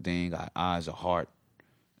process, but they ain't got eyes or heart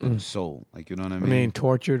and a soul. Like, you know what I mean? They ain't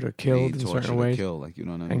tortured or killed in certain ways. Killed, like, you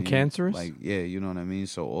know what I mean? And cancerous? Like, yeah, you know what I mean?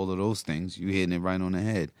 So all of those things, you hitting it right on the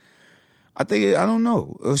head. I think, I don't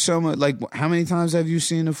know. Like, how many times have you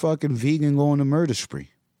seen a fucking vegan go on a murder spree?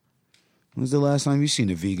 When's the last time you seen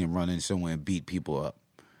a vegan run in somewhere and beat people up?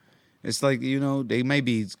 It's like, you know, they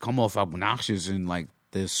maybe come off obnoxious and like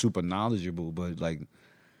they're super knowledgeable, but like,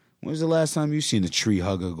 when's the last time you seen a tree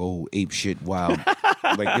hugger go ape shit wild?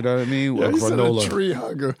 Like, you know what I mean? Yeah, granola. A tree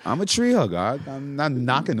hugger. I'm a tree hugger. I'm not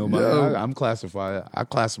knocking nobody. I'm classified. I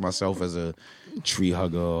class myself as a tree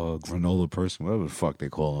hugger or granola person, whatever the fuck they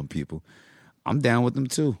call them people. I'm down with them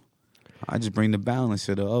too. I just bring the balance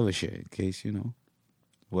to the other shit in case, you know,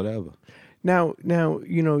 whatever. Now,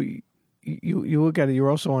 you know, you look at it. You're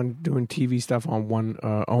also on doing TV stuff on one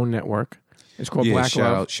own network. It's called Black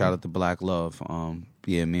Love. Shout out to Black Love.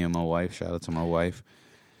 Yeah, me and my wife. Shout out to my wife.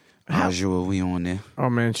 How's we on there? Oh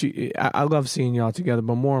man, I love seeing y'all together.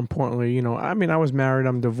 But more importantly, you know, I mean, I was married.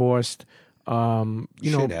 I'm divorced. You know,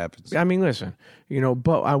 shit happens. I mean, listen, you know,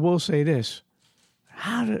 but I will say this: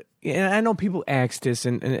 and I know people ask this,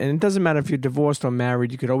 and it doesn't matter if you're divorced or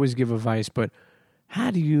married. You could always give advice, but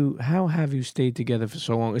how have you stayed together for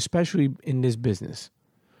so long, especially in this business?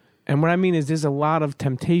 And what I mean is there's a lot of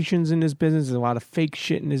temptations in this business. There's a lot of fake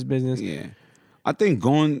shit in this business. Yeah. I think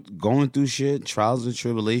going through shit, trials and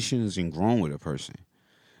tribulations, and growing with a person.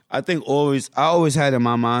 I think I always had in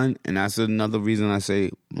my mind, and that's another reason I say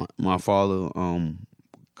my father,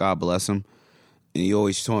 God bless him, and he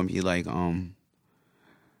always told me, like,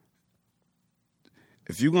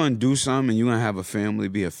 if you're going to do something and you're going to have a family,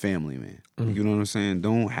 be a family man. Mm-hmm. You know what I'm saying?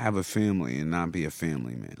 Don't have a family and not be a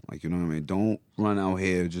family man. Like, you know what I mean? Don't run out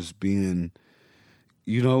here just being,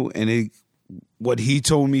 you know, and what he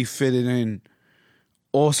told me fitted in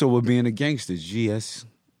also with being a gangster, Gangster,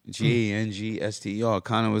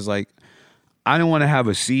 kind of was like, I didn't want to have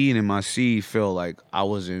a seed and my seed felt like I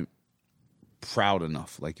wasn't proud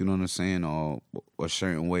enough. Like, you know what I'm saying? Or a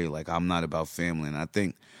certain way, like I'm not about family. And I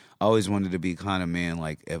think I always wanted to be kind of man,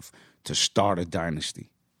 like to start a dynasty.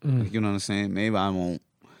 Like, you know what I'm saying? Maybe I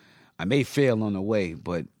may fail on the way,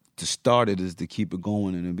 but to start it is to keep it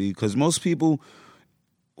going and to be, because most people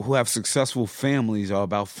who have successful families are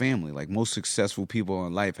about family. Like most successful people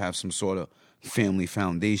in life have some sort of family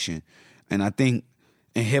foundation. And I think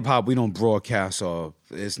in hip hop, we don't broadcast, or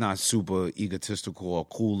it's not super egotistical or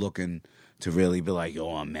cool looking to really be like,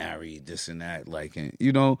 yo, I'm married, this and that, like, and,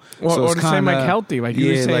 you know, so or to say like healthy, like you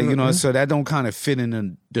were saying, like, you know, so that don't kind of fit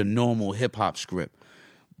in the normal hip hop script.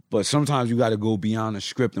 But sometimes you got to go beyond the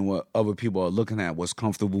script and what other people are looking at, what's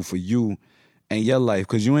comfortable for you and your life,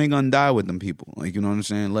 because you ain't gonna die with them people, like, you know what I'm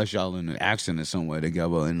saying, unless y'all in an accident somewhere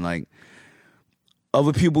together, and like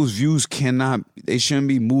other people's views they shouldn't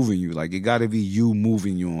be moving you. Like, it got to be you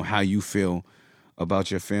moving you on how you feel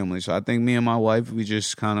about your family. So I think me and my wife, we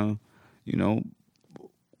just kind of, you know,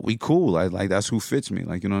 we cool. Like that's who fits me.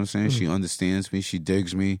 Like, you know what I'm saying? She understands me. She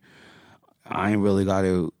digs me. I ain't really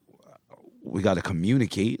we got to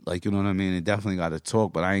communicate. Like, you know what I mean? And definitely got to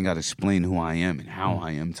talk, but I ain't got to explain who I am and how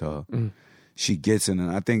I am to her. She gets it.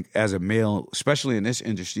 And I think as a male, especially in this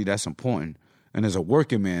industry, that's important. And as a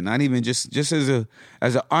working man, not even just as an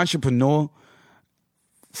entrepreneur,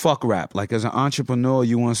 fuck rap. Like, as an entrepreneur,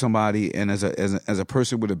 you want somebody, and as a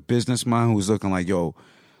person with a business mind who's looking like, yo,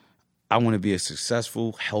 I want to be a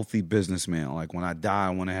successful, healthy businessman. Like, when I die, I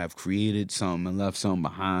want to have created something and left something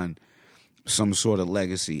behind, some sort of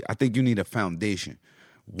legacy. I think you need a foundation.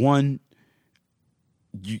 One,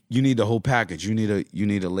 you need the whole package. You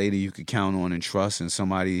need a lady you could count on and trust, and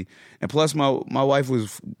somebody. And plus, my wife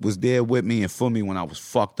was there with me and for me when I was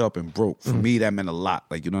fucked up and broke. For me, that meant a lot.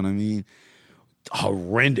 Like, you know what I mean?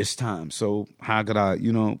 Horrendous time. So how could I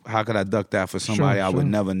duck that for somebody I would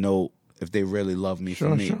never know if they really love me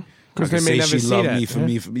for me? Because they may never see that. She loved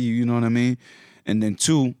me for me. You know what I mean? And then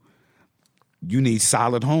two, you need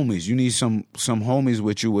solid homies. You need some homies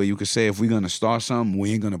with you where you could say, if we're gonna start something,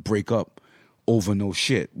 we ain't gonna break up over no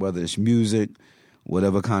shit. Whether it's music,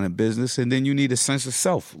 whatever kind of business. And then you need a sense of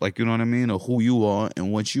self, like, you know what I mean, of who you are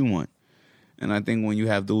and what you want. And I think when you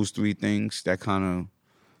have those three things, that kind of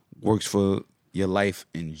works for your life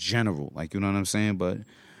in general, like, you know what I'm saying? But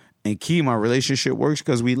and key, my relationship works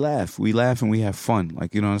because we laugh and we have fun,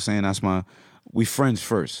 like, you know what I'm saying? We friends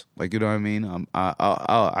first, like, you know what I mean?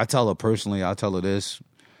 I tell her personally, I'll tell her this,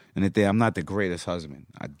 and that I'm not the greatest husband.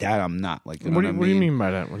 I'm not, like, you know what I mean? What do you mean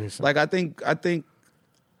by that? When you say like, I think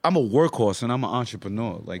I'm a workhorse and I'm an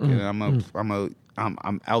entrepreneur, like, and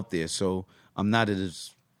I'm out there, so I'm not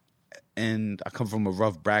as, and I come from a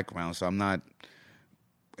rough background, so I'm not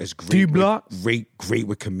as great. Do you block? Great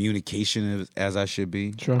with communication as I should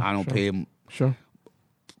be. Sure. I don't pay. Sure.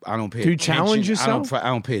 I don't pay. Do you attention. challenge yourself? I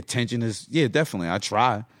don't pay attention as. Yeah, definitely. I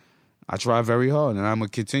try very hard, and I'm gonna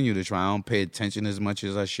continue to try. I don't pay attention as much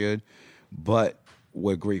as I should, but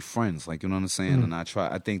we're great friends. Like, you know what I'm saying? And I try.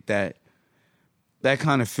 I think that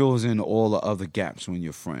kind of fills in all the other gaps when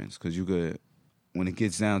you're friends, because you could, when it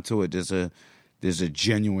gets down to it, there's a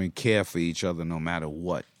genuine care for each other no matter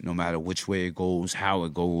what, no matter which way it goes, how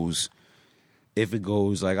it goes, if it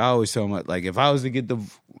goes. Like, I always tell them, like, if I was to get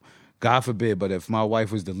God forbid, but if my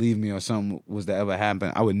wife was to leave me or something was to ever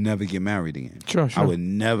happen, I would never get married again. Sure. I would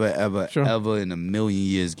never, ever, ever in a million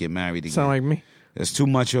years get married again. Sound like me. It's too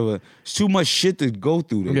much shit to go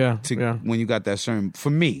through when you got that certain, for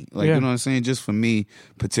me, like, you know what I'm saying? Just for me,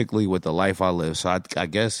 particularly with the life I live. So I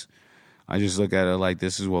guess I just look at it like,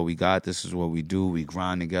 this is what we got. This is what we do. We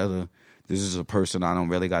grind together. This is a person I don't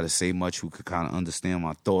really got to say much, who could kind of understand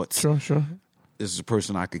my thoughts. Sure. This is a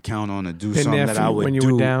person I could count on to do Been something that I would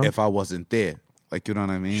do down. if I wasn't there. Like, you know what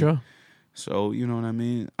I mean? Sure. So, you know what I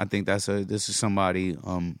mean? I think this is somebody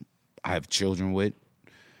I have children with,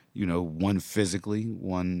 you know, one physically,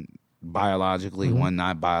 one biologically, one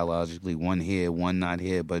not biologically, one here, one not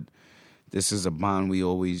here. But this is a bond we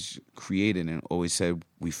always created and always said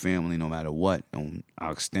we family no matter what. And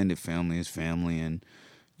our extended family is family, and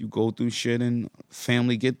you go through shit and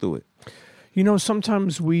family get through it. You know,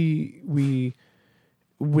 sometimes we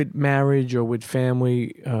with marriage or with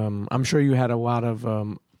family, I'm sure you had a lot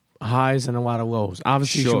of highs and a lot of lows.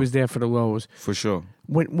 Obviously, she was there for the lows. For sure.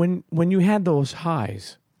 When you had those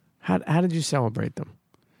highs, how did you celebrate them?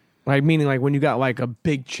 Like, meaning, like, when you got like a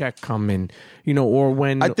big check coming, you know, or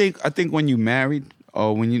when I think when you married,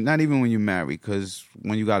 or when you, not even when you married, because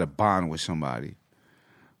when you got a bond with somebody,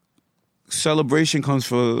 celebration comes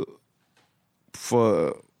for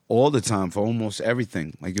all the time, for almost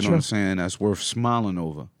everything. Like, you know what I'm saying? That's worth smiling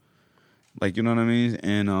over. Like, you know what I mean?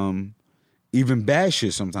 And even bad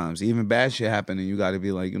shit sometimes. Even bad shit happen, and you got to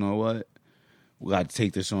be like, you know what? We got to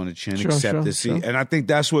take this on the chin, accept this. And I think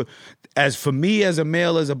that's what, as for me as a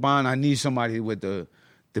male, as a bond, I need somebody with to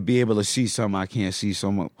be able to see something I can't see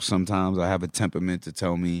sometimes. I have a temperament to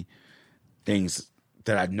tell me things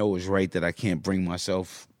that I know is right that I can't bring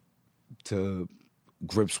myself to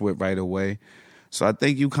grips with right away. So I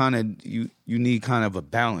think you need kind of a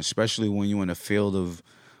balance, especially when you're in a field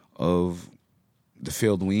of the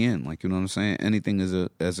field we in. Like, you know what I'm saying? Anything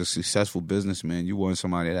as a successful businessman, you want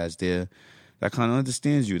somebody that's there that kind of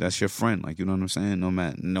understands you. That's your friend. Like, you know what I'm saying?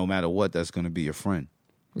 No matter what, that's going to be your friend.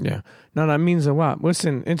 Yeah. No, that means a lot.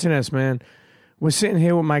 Listen, Internets, man, we're sitting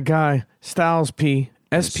here with my guy, Styles P,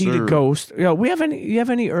 SP the Ghost. Yo, you have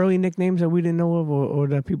any early nicknames that we didn't know of or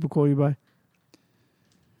that people call you by?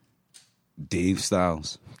 Dave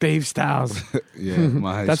Styles. Dave Styles. Yeah,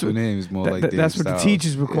 my high school name is more like Dave That's Styles. what the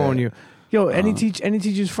teachers were calling you. Yo, any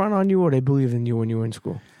teachers front on you, or they believed in you when you were in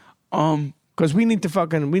school? Because we need to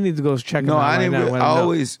go check them out right now. I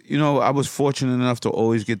always, you know, I was fortunate enough to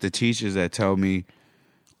always get the teachers that tell me,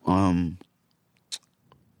 I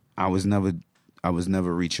was never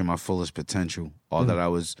reaching my fullest potential, or that I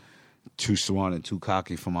was too smart and too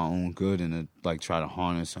cocky for my own good, and to like try to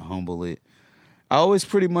harness and humble it. I always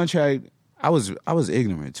pretty much I was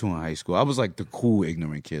ignorant too in high school. I was like the cool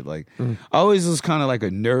ignorant kid. Like I always was kind of like a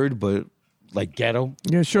nerd, but like ghetto.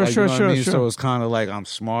 Yeah, sure. So it's kind of like I'm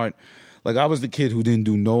smart. Like, I was the kid who didn't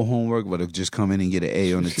do no homework, but would just come in and get an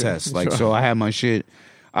A on the test. Like, so I had my shit.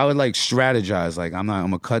 I would, like, strategize. Like, I'm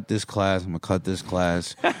going to cut this class. I'm going to cut this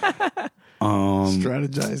class.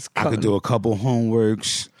 Strategize. I could do a couple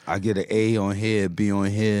homeworks. I get an A on here, B on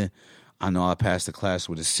here. I know I passed the class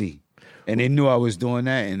with a C. And they knew I was doing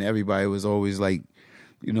that, and everybody was always like,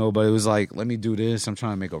 you know, but it was like, let me do this. I'm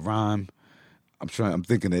trying to make a rhyme. I'm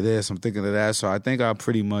thinking of this. I'm thinking of that. So I think I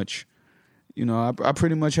pretty much... You know, I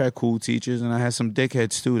pretty much had cool teachers, and I had some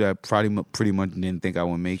dickheads too that pretty much didn't think I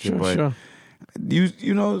would make it. But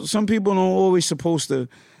you know, some people don't always supposed to.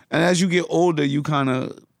 And as you get older, you kind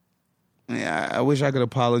of Yeah, I wish I could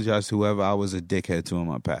apologize to whoever I was a dickhead to in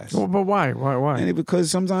my past. Well, but why? And because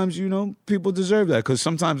sometimes, people deserve that. Because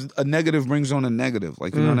sometimes a negative brings on a negative.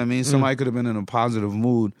 Like, you know what I mean? Somebody could have been in a positive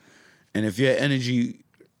mood. And if your energy,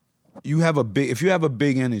 if you have a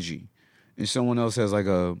big energy and someone else has like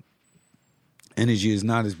a energy is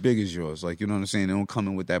not as big as yours, like, you know what I'm saying? They don't come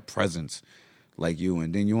in with that presence like you.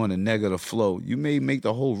 And then you want a negative flow. You may make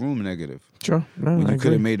the whole room negative. Sure. No, when I you could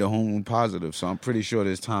have agree. made the whole room positive. So I'm pretty sure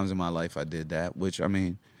there's times in my life I did that, which, I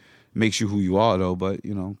mean, makes you who you are, though. But,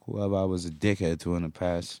 whoever I was a dickhead to in the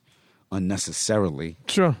past unnecessarily.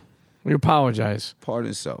 Sure. You apologize.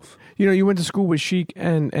 Pardon self. You went to school with Chic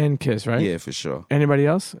and Kiss, right? Yeah, for sure. Anybody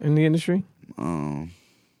else in the industry?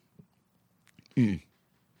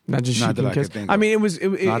 Not just Not Chic that and I Kiss. could think I of. mean,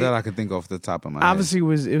 Not that I could think off the top of my head. obviously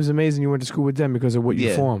it was amazing you went to school with them because of what you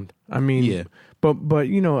Yeah. formed. I mean, Yeah. but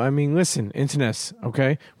listen, internets,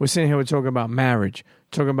 okay? We're sitting here, we're talking about marriage,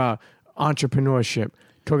 talking about entrepreneurship,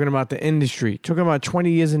 talking about the industry, talking about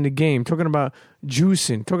 20 years in the game, talking about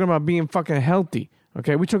juicing, talking about being fucking healthy,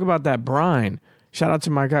 okay? We talk about that brine. Shout out to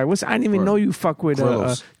my guy. Listen, I didn't even know you fuck with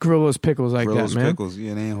Grillo's pickles like Grillo's that, man. pickles,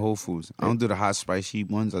 yeah, they ain't Whole Foods. I don't do the hot spicy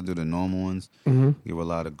ones. I do the normal ones. Give a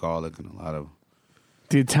lot of garlic and a lot of...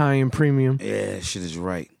 The Italian premium. Yeah, shit is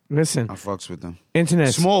right. Listen, I fucks with them.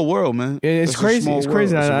 internet. Small world, man. It's crazy. It's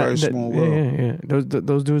crazy. It's a very small world. Yeah.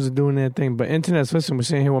 Those dudes are doing their thing. But internets, listen, we're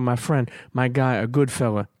sitting here with my friend, my guy, a good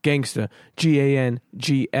fella, Gangster, Gangster.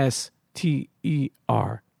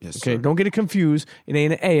 Yes, Okay, sir. don't get it confused. It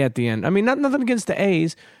ain't an A at the end. I mean, nothing against the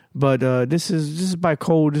A's, but this is by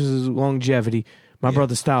code. This is longevity. My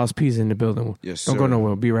brother Styles P's in the building. Yes, Don't go sir.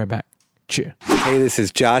 nowhere. Be right back. Cheer. Hey, this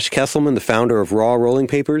is Josh Kesselman, the founder of Raw Rolling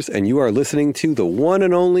Papers, and you are listening to the one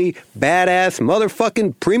and only badass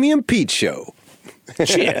motherfucking Premium Pete Show.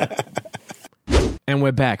 Cheer. And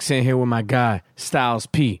we're back, sitting here with my guy Styles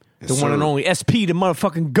P, the Yes, one and sir. only SP, the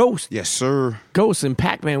motherfucking ghost. Yes, sir. Ghost and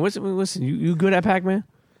Pac-Man. Listen, you good at Pac-Man?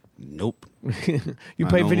 Nope. You Not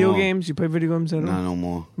play no video more. games? You play video games at all? Not no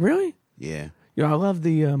more. Really? Yeah. Yo, I love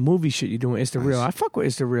the movie shit you're doing. It's the Nice. real. I fuck with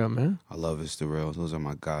It's the Real, man. I love It's the Real. Those are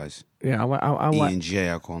my guys. Yeah, I E like. and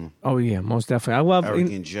J, I call them. Oh yeah, most definitely. I love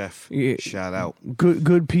Eric and Jeff. yeah. Shout out.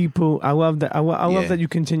 good people. I love that. I love Yeah. that you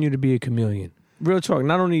continue to be a chameleon. Real talk.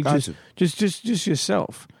 Not only Got just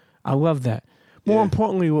yourself. I love that. More Yeah.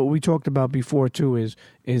 importantly, what we talked about before too is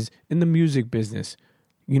in the music business.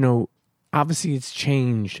 Obviously it's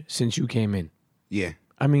changed since you came in. Yeah.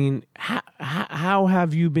 I mean, how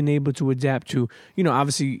have you been able to adapt to?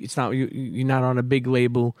 Obviously it's not you're not on a big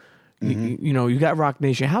label. You got Rock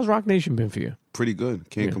Nation. How's Rock Nation been for you? Pretty good.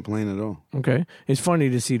 Can't complain at all. Okay, it's funny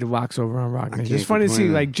to see the locks over on Rock Nation. can't It's funny to see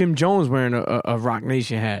complain. like Jim Jones wearing a Rock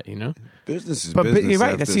Nation hat. Business is But business. you're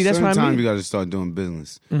right. After See, that's a what I certain time mean. you got to start doing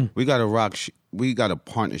business. We got we got a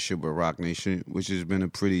partnership with Rock Nation, which has been a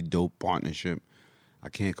pretty dope partnership. I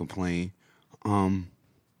can't complain.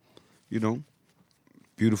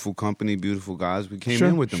 Beautiful company, beautiful guys. We came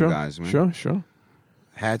in with them guys, man. Sure.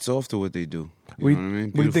 Hats off to what they do. You We- know what I mean?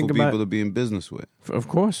 we Beautiful think people about- to be in business with. Of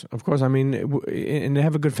course. I mean, and they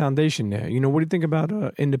have a good foundation there. What do you think about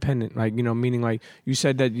independent? Like, meaning like you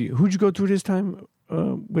said that who'd you go through this time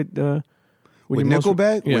with? With your most-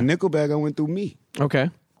 Nickelback? Yeah. With Nickelback, I went through me. Okay.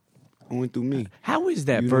 I went through me. How is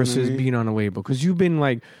that You know what I versus mean? being on a label? Because you've been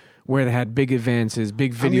like where they had big advances,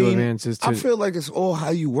 big video advances. I feel like it's all how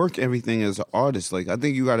you work everything as an artist. Like I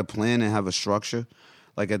think you got to plan and have a structure.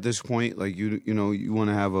 Like at this point, like you want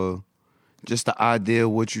to have just the idea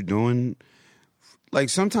of what you're doing. Like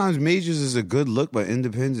sometimes majors is a good look, but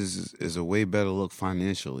independence is a way better look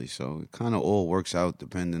financially. So it kind of all works out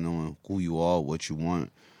depending on who you are, what you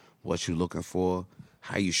want, what you're looking for,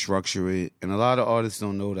 how you structure it. And a lot of artists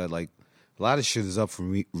don't know that. Like a lot of shit is up for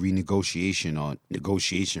renegotiation or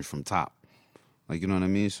negotiation from top. Like, you know what I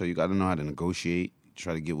mean? So you got to know how to negotiate,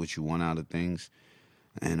 try to get what you want out of things.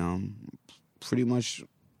 And pretty much,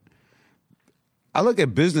 I look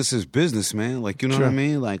at business as business, man. Like, you know what I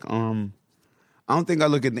mean? Like, I don't think I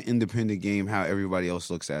look at the independent game how everybody else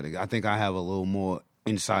looks at it. I think I have a little more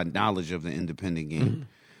inside knowledge of the independent game.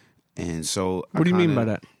 And so what do you mean by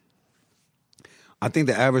that? I think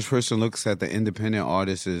the average person looks at the independent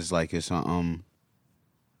artist as like it's Like,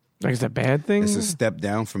 is that a bad thing? it's a step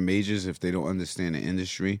down from majors if they don't understand the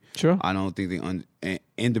industry. Sure. I don't think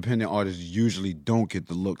independent artists usually don't get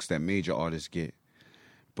the looks that major artists get.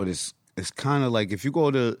 But it's kind of like if you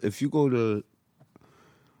go to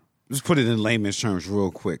let's put it in layman's terms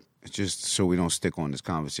real quick, just so we don't stick on this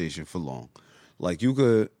conversation for long. Like you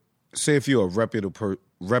could say if you're a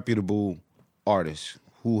reputable artist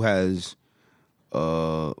who has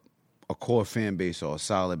a core fan base or a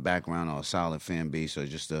solid background or a solid fan base or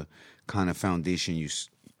just a kind of foundation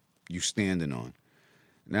you standing on.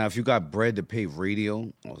 Now, if you got bread to pay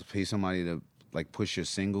radio or to pay somebody to like push your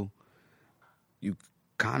single, you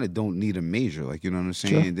kind of don't need a major. Like, you know what I'm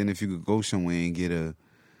saying? Sure. And then if you could go somewhere and get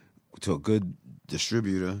to a good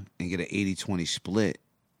distributor and get an 80-20 split,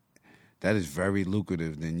 that is very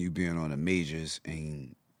lucrative than you being on the majors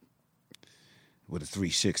and with a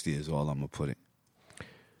 360 is all I'm going to put it.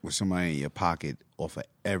 With somebody in your pocket off of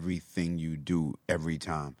everything you do every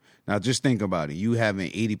time. Now, just think about it. You having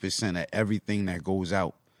 80% of everything that goes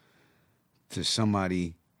out to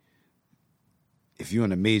somebody. If you're in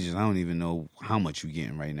the majors, I don't even know how much you're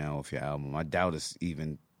getting right now off your album. I doubt it's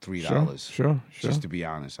even $3. Sure. Just to be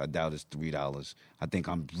honest, I doubt it's $3. I think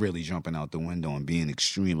I'm really jumping out the window and being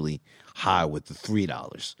extremely high with the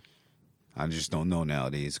 $3. I just don't know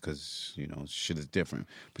nowadays because, you know, shit is different.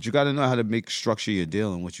 But you got to know how to structure your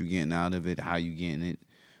deal and what you're getting out of it, how you getting it,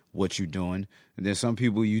 what you're doing. And then some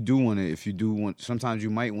people you do want to, sometimes you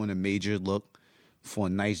might want a major look for a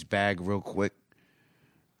nice bag real quick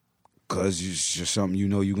because it's just something you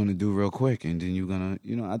know you're going to do real quick. And then you're going to,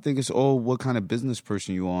 you know, I think it's all what kind of business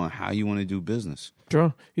person you are and how you want to do business.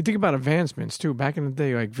 Sure. You think about advancements, too. Back in the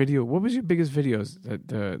day, like video, what was your biggest videos that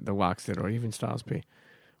the Locks did or even Styles P?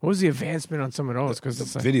 What was the advancement on some of those? Because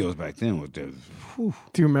the videos back then were the. Do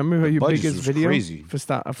you remember your biggest video crazy.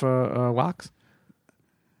 for Locks?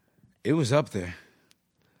 It was up there.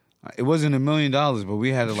 It wasn't $1 million, but we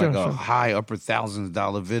had a high upper $1,000s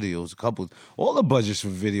videos. All the budgets for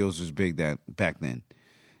videos was big back then.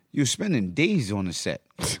 You were spending days on the set.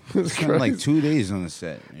 Spending like 2 days on the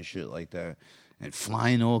set and shit like that, and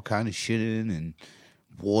flying all kind of shit in, and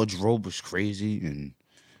wardrobe was crazy and.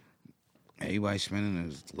 Everybody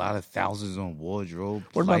spending a lot of thousands on wardrobe.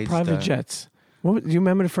 What about private jets? Do you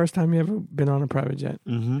remember the first time you ever been on a private jet?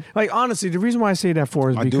 Mm-hmm. Like, honestly, the reason why I say that for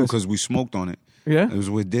is because we smoked on it. Yeah? It was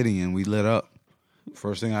with Diddy and we lit up.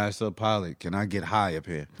 First thing I asked the pilot, can I get high up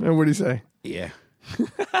here? And what did he say? Yeah.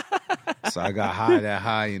 So I got that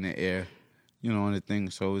high in the air, you know, on the thing.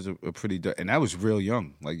 So it was a pretty, and that was real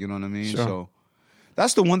young. Like, you know what I mean? Sure. So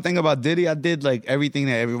that's the one thing about Diddy. I did like everything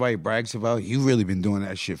that everybody brags about. You really been doing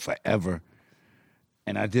that shit forever.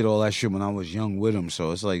 And I did all that shit when I was young with him.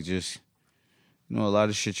 So it's like just, you know, a lot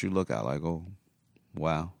of shit you look at like, oh,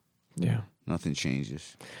 wow. Yeah. Nothing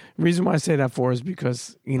changes. The reason why I say that for is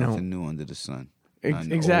because, you know. Nothing new under the sun.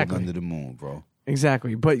 Exactly. Old under the moon, bro.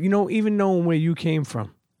 Exactly. But, you know, even knowing where you came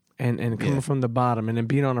from and coming from the bottom and then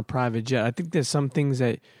being on a private jet, I think there's some things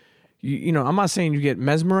that, you know, I'm not saying you get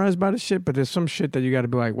mesmerized by the shit, but there's some shit that you got to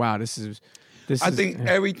be like, wow, I think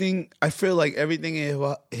everything, I feel like everything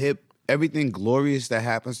in hip, everything glorious that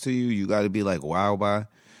happens to you, you got to be like wow by,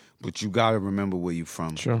 but you got to remember where you're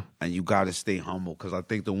from. Sure. And you got to stay humble because I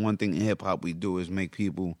think the one thing in hip hop we do is make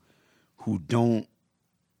people who don't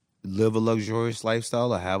live a luxurious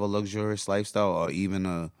lifestyle or have a luxurious lifestyle or even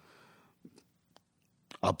a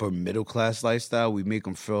upper middle class lifestyle, we make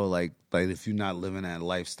them feel like if you're not living that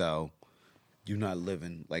lifestyle, you're not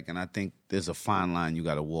living. Like, and I think there's a fine line you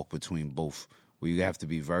got to walk between both, where you have to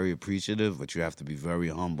be very appreciative, but you have to be very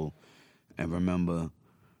humble. And remember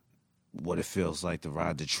what it feels like to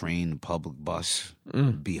ride the train, the public bus,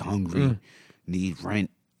 be hungry, need rent,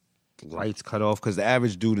 lights cut off. Because the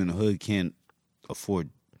average dude in the hood can't afford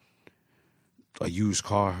a used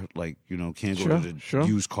car. Like, you know, can't go to the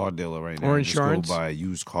used car dealer right now. Or insurance. Just go buy a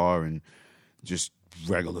used car and just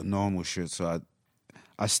regular, normal shit. So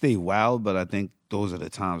I stay wild, but I think those are the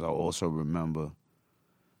times I also remember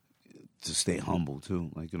to stay humble, too.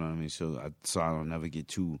 Like, you know what I mean? So I don't never get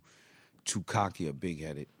too cocky or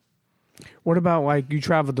big-headed. What about, like, you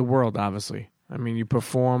traveled the world, obviously. I mean, you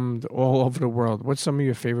performed all over the world. What's some of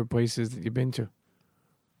your favorite places that you've been to?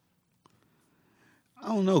 I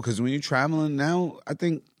don't know, because when you're traveling now, I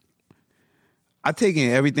think I take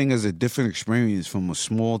in everything as a different experience from a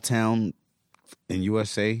small town in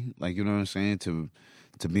USA, like, you know what I'm saying, to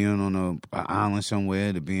being on an island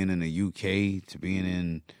somewhere, to being in the UK, to being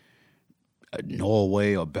in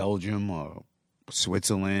Norway or Belgium or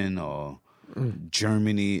Switzerland or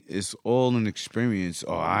Germany. It's all an experience,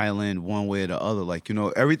 or Ireland, one way or the other. Like, you know,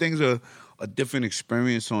 everything's a different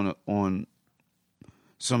experience on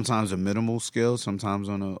sometimes a minimal scale, sometimes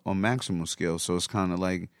on a maximal scale. So it's kind of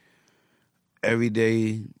like every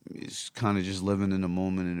day is kind of just living in the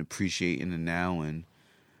moment and appreciating the now. And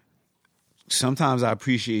sometimes I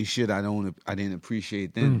appreciate shit I didn't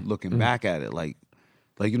appreciate then. Looking back at it, like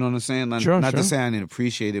you know what I'm saying? Not to say I didn't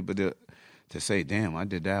appreciate it, but to say, damn, I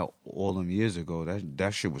did that all them years ago.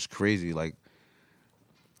 That shit was crazy. Like,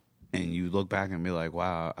 and you look back and be like,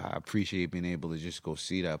 wow, I appreciate being able to just go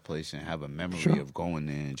see that place and have a memory of going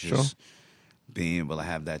there and just being able to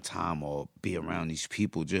have that time or be around these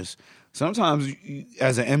people. Just sometimes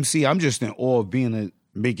as an MC, I'm just in awe of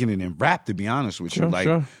making it in rap, to be honest with you.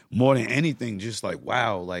 Like, more than anything, just like,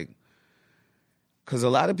 wow, like, because a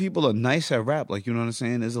lot of people are nice at rap. Like, you know what I'm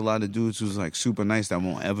saying? There's a lot of dudes who's like super nice that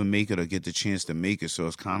won't ever make it or get the chance to make it. So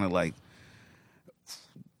it's kind of like,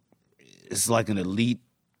 it's like an elite,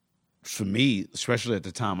 for me, especially at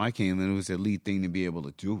the time I came in, it was an elite thing to be able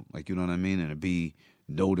to do. Like, you know what I mean? And to be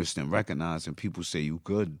noticed and recognized, and people say you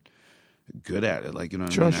good at it. Like, you know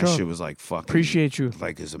what I mean? That shit was like fucking. Appreciate you.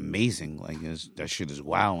 Like, it's amazing. Like, that shit is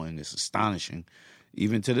wowing. It's astonishing.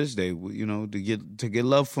 Even to this day, you know, to get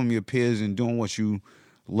love from your peers and doing what you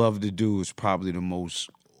love to do is probably the most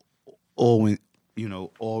awing,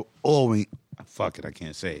 fuck it, I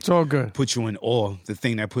can't say it. It's all good. Put you in awe. The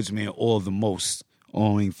thing that puts me in awe the most,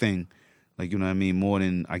 awing thing. Like, you know what I mean? More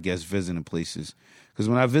than, I guess, visiting places. Because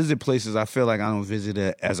when I visit places, I feel like I don't visit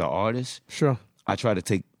it as an artist. Sure. I try to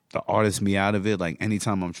take the artist me out of it. Like,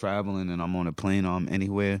 anytime I'm traveling and I'm on a plane or I'm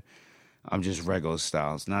anywhere, I'm just regular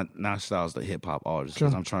styles, not styles the hip hop artists.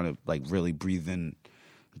 Because I'm trying to like really breathe in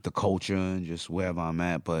the culture and just wherever I'm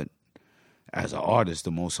at. But as an artist,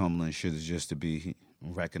 the most humbling shit is just to be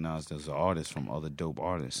recognized as an artist from other dope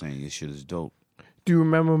artists saying your shit is dope. Do you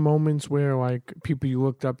remember moments where like people you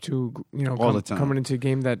looked up to, you know, all the time, coming into the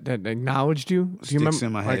game that acknowledged you? Do you Sticks remember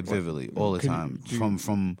in my head vividly all the time.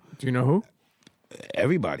 From do you know who?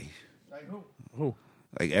 Everybody. Like who?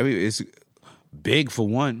 Like it's Big for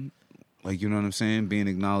one. Like, you know what I'm saying? Being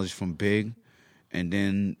acknowledged from Big. And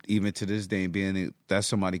then even to this day, that's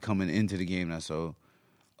somebody coming into the game that's a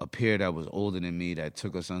peer that was older than me that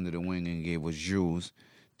took us under the wing and gave us jewels.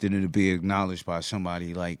 Then to be acknowledged by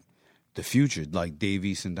somebody like the Future, like Dave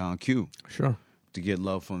East and Don Q. Sure. To get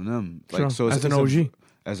love from them. Sure. Like, so as an OG.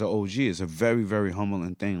 As an OG, it's a very, very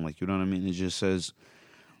humbling thing. Like, you know what I mean? It just says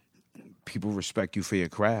people respect you for your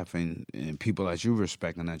craft and people that you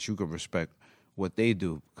respect and that you can respect what they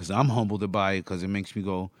do. Because I'm humbled by it because it makes me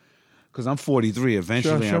go, because I'm 43.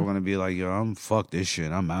 Eventually, sure. I'm going to be like, yo, fuck this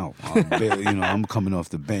shit. I'm out. I'm coming off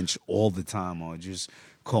the bench all the time, or just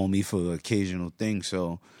call me for the occasional thing.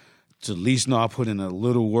 So to at least know I put in a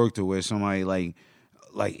little work to where somebody like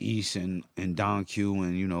East and Don Q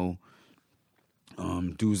and, you know,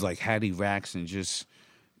 dudes like Hattie Racks and just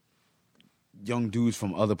young dudes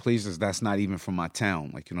from other places that's not even from my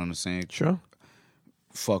town. Like, you know what I'm saying? Sure.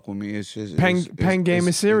 Fuck with me. It's just Pen game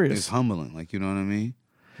is serious. It's humbling. Like, you know what I mean?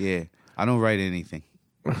 Yeah. I don't write anything.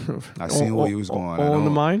 I seen where he was going. All in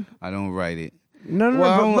the mind? I don't write it. No.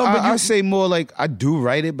 Well, but I say more like I do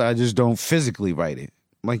write it, but I just don't physically write it.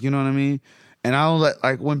 Like, you know what I mean? And I don't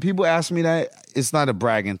like when people ask me that, it's not a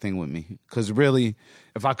bragging thing with me. Because really,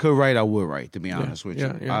 if I could write, I would write, to be honest with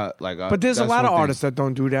you. Yeah. But there's a lot of artists that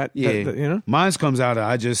don't do that. Yeah. You know? Mine's comes out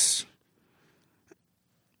of,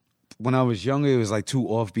 when I was younger, it was like too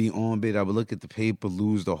offbeat, on-beat. I would look at the paper,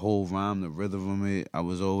 lose the whole rhyme, the rhythm of it. I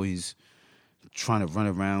was always trying to run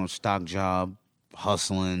around, stock job,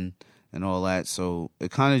 hustling, and all that. So it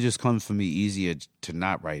kind of just comes for me easier to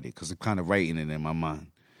not write it because I'm kind of writing it in my mind.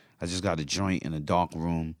 I just got a joint in a dark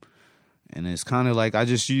room. And it's kind of like I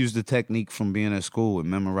just use the technique from being at school and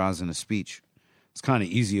memorizing a speech. It's kind of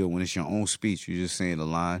easier when it's your own speech. You're just saying the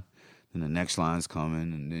line, and the next line's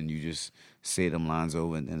coming, and then you just say them lines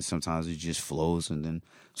over, and then sometimes it just flows, and then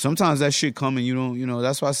sometimes that shit come and you don't, you know,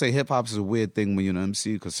 that's why I say hip-hop is a weird thing when you're an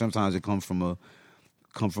MC, because sometimes it come from a,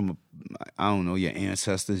 I don't know, your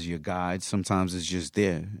ancestors, your guides. Sometimes it's just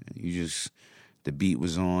there. You just, the beat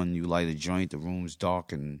was on, you light a joint, the room's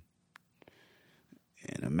dark, and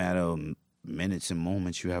in a matter of minutes and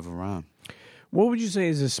moments, you have a rhyme. What would you say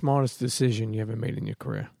is the smartest decision you ever made in your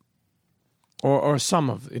career? Or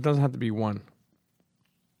some of it doesn't have to be one.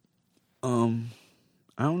 I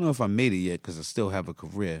don't know if I made it yet because I still have a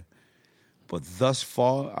career. But thus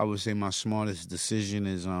far, I would say my smartest decision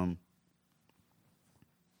is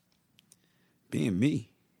being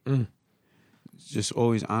me. Just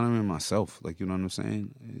always honoring myself. Like, you know what I'm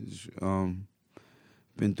saying? It's,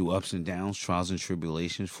 been through ups and downs, trials and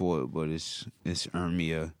tribulations for it, but it's earned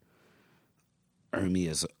me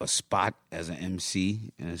as a spot as an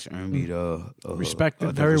MC, and it's earned me the respect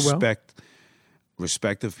of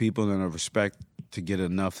people, and a respect to get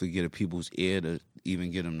enough to get a people's ear to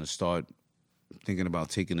even get them to start thinking about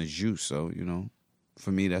taking a juice. So, you know,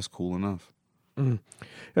 for me, that's cool enough. You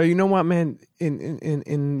know what, man?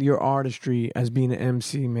 In your artistry as being an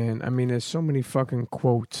MC, man, I mean, there's so many fucking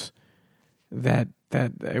quotes that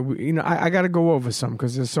you know, I got to go over some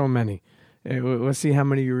because there's so many. Let's see how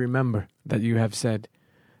many you remember that you have said.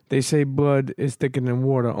 They say blood is thicker than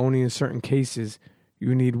water. Only in certain cases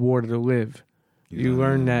you need water to live. You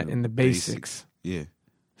learn that in the basics. Yeah.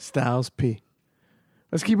 Styles P.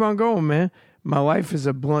 Let's keep on going, man. My life is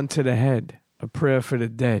a blunt to the head, a prayer for the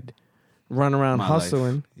dead. Run around My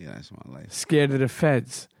hustling. life. Yeah, that's my life. Scared of the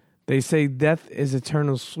feds. They say death is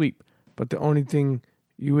eternal sleep, but the only thing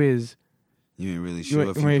you ain't really sure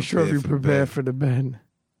if you prepare for the bed.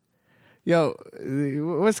 Yo,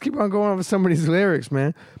 let's keep on going over some of these lyrics,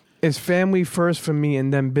 man. It's family first for me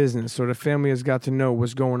and then business, so the family has got to know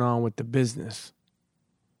what's going on with the business.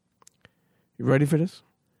 You ready for this?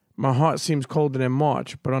 My heart seems colder than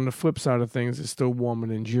March, but on the flip side of things, it's still warmer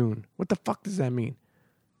than June. What the fuck does that mean?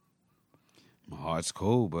 My heart's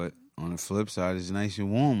cold, but on the flip side, it's nice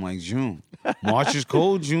and warm like June. March is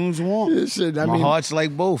cold, June's warm. Yeah, shit, My heart's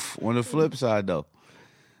like both on the flip side, though.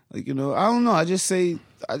 Like, I don't know. I just say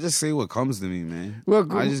what comes to me, man.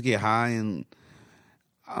 Look, I just get high and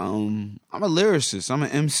I'm a lyricist. I'm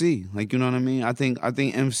an MC. Like, you know what I mean? I think for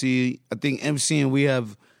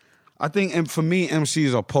me,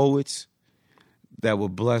 MCs are poets that were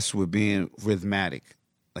blessed with being rhythmic.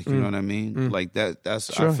 Like, you know what I mean? Like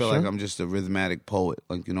that's Sure, I feel sure. like I'm just a rhythmic poet.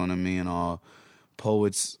 Like, you know what I mean?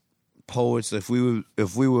 Poets, if we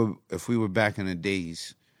were back in the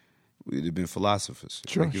days, we'd have been philosophers.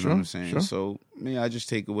 Sure, like, you sure, know what I'm saying? sure. So, man, I just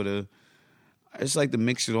take it I just like to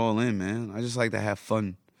mix it all in, man. I just like to have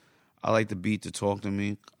fun. I like the beat to talk to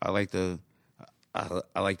me. I like to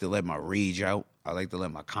let my rage out. I like to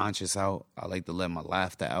let my conscience out. I like to let my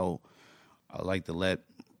laughter out. I like to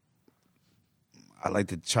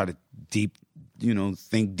try to think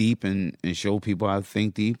deep and show people how to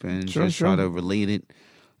think deep and try to relate it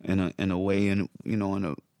in a way in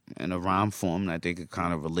a rhyme form that they could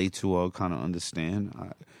kind of relate to or kind of understand.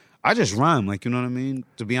 I just rhyme, like, you know what I mean?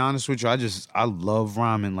 To be honest with you, I love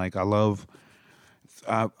rhyming. Like, I'm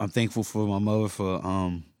thankful for my mother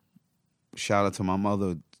shout out to my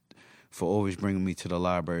mother for always bringing me to the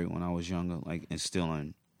library when I was younger, like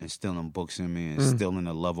instilling books in me, instilling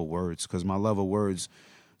the love of words. Because my love of words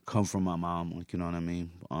come from my mom, like, you know what I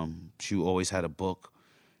mean? She always had a book.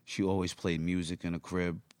 She always played music in the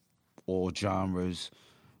crib, all genres.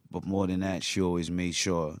 But more than that, she always made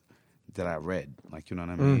sure that I read, like, you know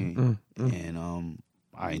what I mean? And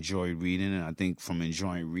I enjoyed reading, and I think from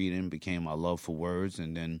enjoying reading became my love for words,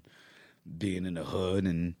 and then being in the hood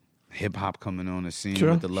and hip-hop coming on the scene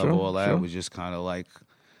with the love of all that was just kind of like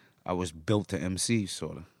I was built to MC,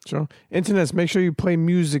 sort of. Sure. Internets, make sure you play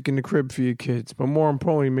music in the crib for your kids, but more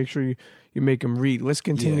importantly, make sure you make them read. Let's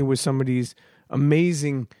continue with some of these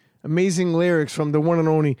amazing lyrics from the one and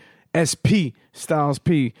only SP, Styles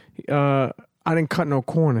P. I didn't cut no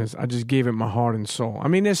corners. I just gave it my heart and soul. I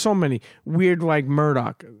mean, there's so many. Weird like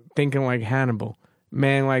Murdoch, thinking like Hannibal.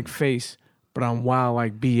 Man like Face, but I'm wild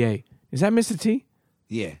like B.A. Is that Mr. T?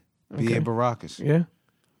 Yeah. Okay. B.A. Baracus. Yeah?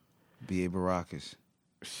 B.A. Baracus.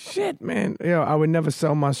 Shit, man. I would never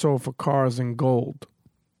sell my soul for cars and gold.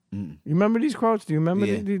 You remember these quotes? Do you remember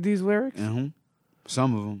these lyrics? Mm-hmm.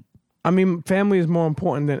 Some of them. I mean, family is more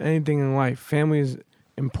important than anything in life. Family is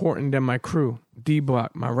important than my crew,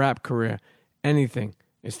 D-Block, my rap career, anything.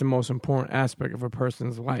 It's the most important aspect of a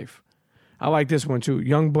person's life. I like this one, too.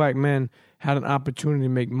 Young black men had an opportunity to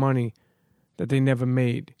make money that they never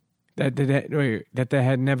made, that they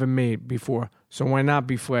had never made before. So why not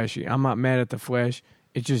be flashy? I'm not mad at the flash.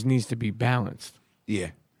 It just needs to be balanced.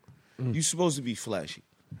 Yeah. You're supposed to be flashy.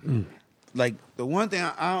 Like, the one thing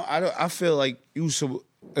I feel like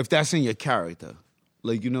if that's in your character,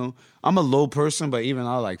 like, I'm a low person, but even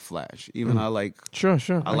I like flash. Even I like... Sure.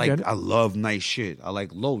 I love nice shit. I like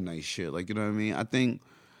low nice shit. Like, you know what I mean? I think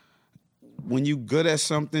when you're good at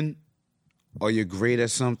something or you're great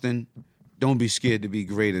at something, don't be scared to be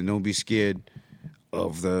great, and don't be scared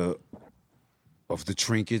of the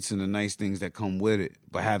trinkets and the nice things that come with it.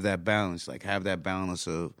 But have that balance. Like, have that balance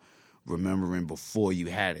of remembering before you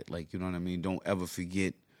had it. Like, you know what I mean? Don't ever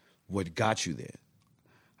forget what got you there.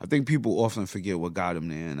 I think people often forget what got them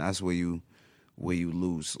there, and that's where you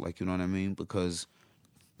lose. Like, you know what I mean? Because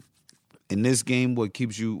in this game, what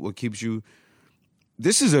keeps you.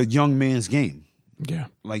 This is a young man's game. Yeah.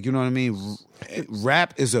 Like, you know what I mean?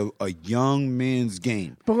 Rap is a young man's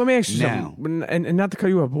game. But let me ask you something, and not to cut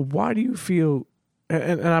you off, but why do you feel,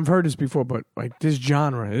 and I've heard this before, but like this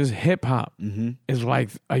genre, this hip-hop is like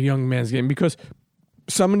a young man's game? Because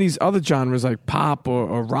some of these other genres like pop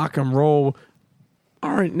or rock and roll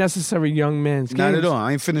aren't necessary young man's games. Not at all.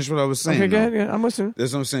 I ain't finished what I was saying. Okay, go ahead. Yeah, I'm listening.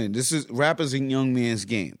 That's what I'm saying. Rap is a young man's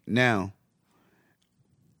game. Now,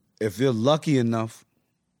 if you're lucky enough,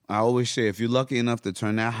 I always say, if you're lucky enough to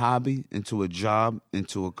turn that hobby into a job,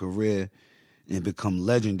 into a career, and become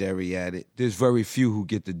legendary at it, there's very few who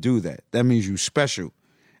get to do that. That means you're special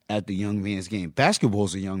at the young man's game.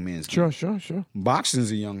 Basketball's a young man's game. Sure.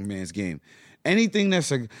 Boxing's a young man's game. Anything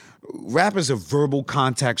that's rap is a verbal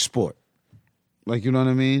contact sport. Like, you know what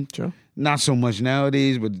I mean? Sure. Not so much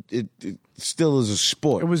nowadays, but it still is a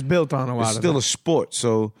sport. It was built on a lot It's still a sport.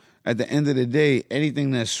 So at the end of the day,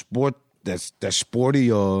 anything that's sport, that's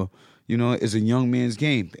sporty or, you know, is a young man's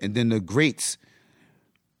game. And then the greats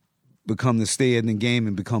become to stay in the game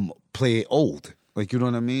and play old. Like, you know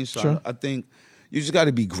what I mean? So Sure. I think you just got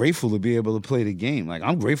to be grateful to be able to play the game. Like,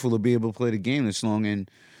 I'm grateful to be able to play the game this long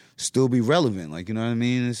and still be relevant. Like, you know what I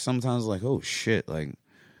mean? It's sometimes like, oh, shit, like,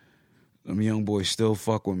 them young boys still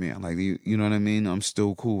fuck with me. I'm like, you know what I mean? I'm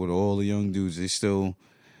still cool with all the young dudes. They still,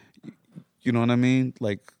 you know what I mean?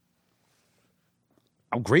 Like,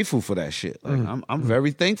 I'm grateful for that shit. Like, I'm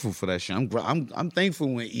very thankful for that shit. I'm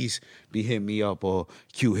thankful when East be hit me up or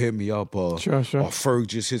Q hit me up or Sure. or Ferg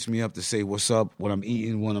just hits me up to say what's up, what I'm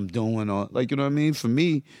eating, what I'm doing, or like, you know what I mean? For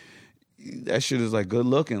me, that shit is like good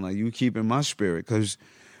looking. Like, you keeping my spirit because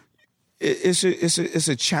it's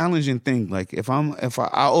a challenging thing. Like, if I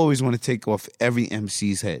always want to take off every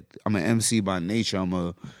MC's head. I'm an MC by nature. I'm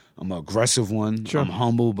an aggressive one. Sure. I'm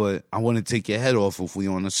humble, but I want to take your head off if we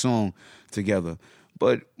on a song together.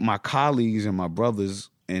 But my colleagues and my brothers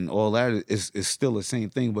and all that is still the same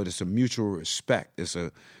thing, but it's a mutual respect. It's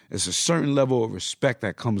a certain level of respect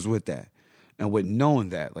that comes with that. And with knowing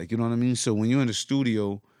that, like, you know what I mean? So when you're in the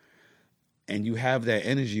studio and you have that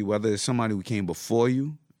energy, whether it's somebody who came before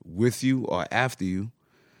you, with you, or after you,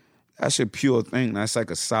 that's a pure thing. That's like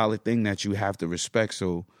a solid thing that you have to respect.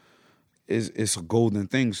 So it's a golden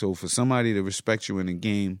thing. So for somebody to respect you in the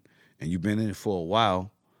game and you've been in it for a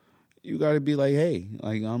while, you got to be like, hey,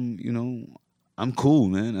 like, I'm cool,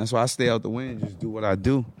 man. That's why I stay out the way and just do what I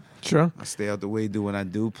do. Sure. I stay out the way, do what I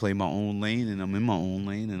do, play my own lane, and I'm in my own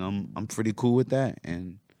lane, and I'm pretty cool with that.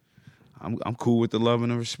 And I'm cool with the love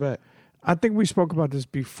and the respect. I think we spoke about this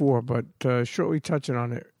before, but shortly touching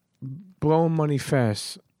on it, Blowing Money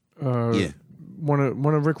Fast. Yeah. One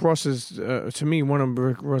of Rick Ross's, to me, one of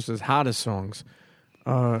Rick Ross's hottest songs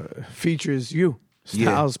features you,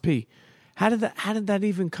 Styles P. How did that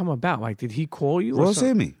even come about? Like, did he call you? Ross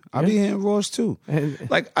hit me. I be hitting Ross too. And-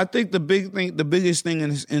 Like, I think the biggest thing in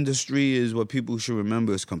this industry is what people should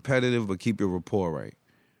remember is competitive, but keep your rapport right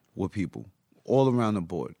with people all around the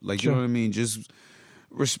board. Like, you know what I mean? Just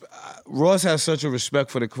Ross has such a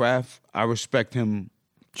respect for the craft. I respect him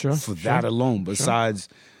for that alone. Besides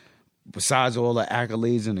all the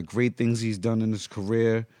accolades and the great things he's done in his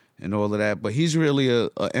career and all of that, but he's really a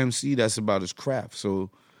MC that's about his craft. So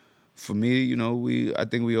for me, you know, I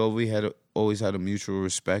think we always had a mutual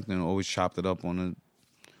respect and always chopped it up on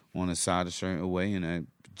the side a certain way, and it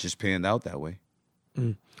just panned out that way.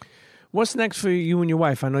 What's next for you and your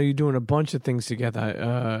wife? I know you're doing a bunch of things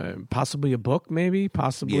together. Possibly a book, maybe.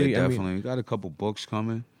 Possibly, Yeah, definitely. We got a couple books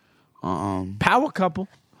coming. Power couple.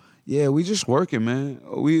 Yeah, we just working, man.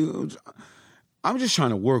 I'm just trying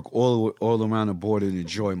to work all around the board and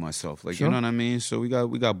enjoy myself. Like, you know what I mean? So we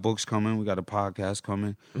got books coming. We got a podcast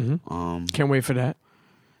coming. Can't wait for that.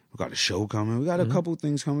 We got a show coming. We got a couple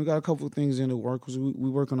things coming. We got a couple things in the works. We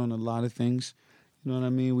working on a lot of things. You know what I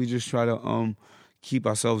mean? We just try to keep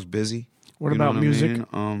ourselves busy. What about music?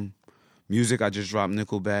 Music, I just dropped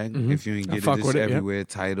Nickelback. If you ain't get it, it's everywhere. Yep.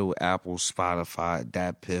 Tidal, Apple, Spotify,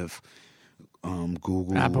 DatPiff,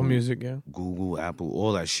 Google. Apple Music, yeah. Google, Apple,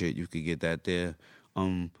 all that shit. You could get that there.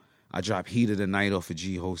 I dropped Heat of the Night off of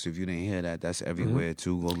G-Host. If you didn't hear that, that's everywhere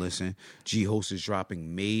too. Go listen. G-Host is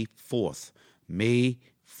dropping May 4th. May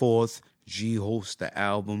 4th, G-Host, the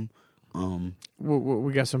album.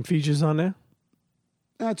 We got some features on there?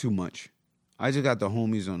 Not too much. I just got the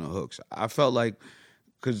homies on the hooks. I felt like,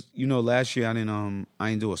 because, you know, last year I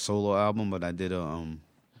didn't do a solo album, but I did a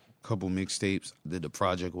couple mixtapes. I did a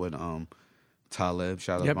project with Talib.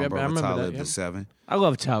 Shout out my brother Talib the 7. I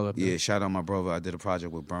love Talib. Yeah, shout out my brother. I did a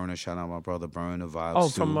project with Burner. Shout out my brother Burner Vibes. Oh,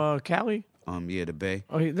 from Cali? Yeah, the Bay.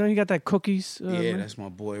 Oh, then you got that Cookies. Yeah, that's my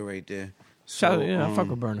boy right there. Shout out, I fuck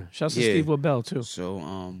with Burner. Shout out to Steve LaBelle too.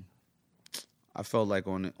 So I felt like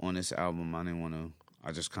on this album I didn't want to.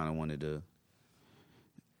 I just kind of wanted to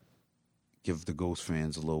give the Ghost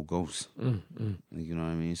fans a little Ghost. You know what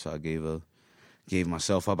I mean? So I gave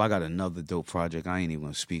myself up. I got another dope project. I ain't even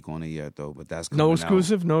gonna speak on it yet though, but that's coming No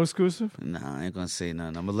exclusive? out. No exclusive? Nah, I ain't gonna say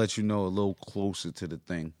nothing. I'm gonna let you know a little closer to the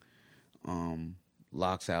thing.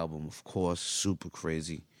 Locks album, of course, super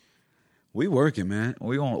crazy. We working, man.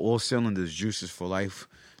 We on all cylinders. Juices for Life.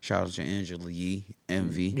 Shout out to Angela Yee,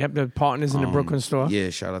 MV. Yep, the partners in the Brooklyn store. Yeah,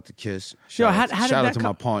 shout out to Kiss. Yo, Shout how did out that to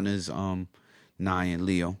my partners, Nye and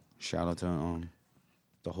Leo. Shout out to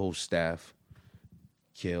the whole staff.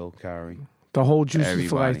 Kill, Kyrie. The whole Juicy for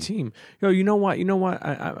Everybody. Life team. Yo, you know what?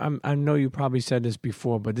 I know you probably said this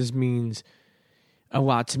before, but this means a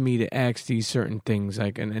lot to me to ask these certain things.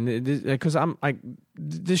 Like, and because I'm like,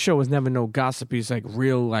 this show was never no gossipy. It's like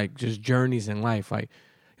real, like just journeys in life. Like,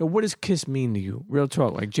 yo, what does Kiss mean to you? Real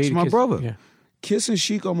talk. Like, Jada It's my Kiss, brother. Yeah. Kiss and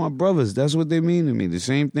Sheik are my brothers. That's what they mean to me. The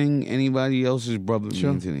same thing anybody else's brother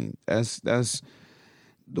mean to me.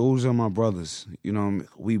 Those are my brothers. You know,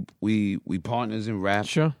 we partners in rap.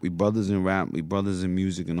 Sure. We brothers in rap. We brothers in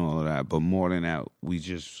music and all of that. But more than that, we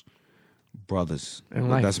just brothers. In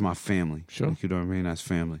life. That's my family. Sure. Like, you know what I mean? That's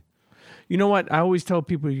family. You know what? I always tell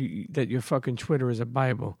people that your fucking Twitter is a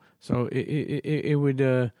Bible. So it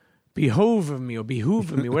would behoove of me,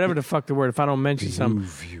 whatever the fuck the word, if I don't mention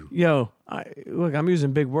something. Yo, look, I'm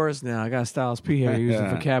using big words now. I got Styles P here using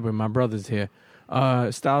vocabulary. My brother's here.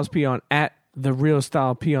 Styles P on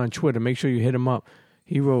 @TheRealStyleP on Twitter. Make sure you hit him up.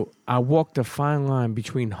 He wrote, I walk the fine line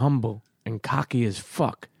between humble and cocky as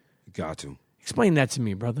fuck. Got to. Explain that to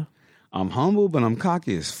me, brother. I'm humble, but I'm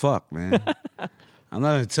cocky as fuck, man. I'm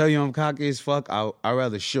not going to tell you I'm cocky as fuck. I'd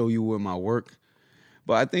rather show you with my work.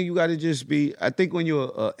 But I think you got to just be, I think when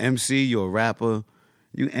you're a MC, you're a rapper,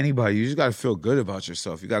 anybody, you just got to feel good about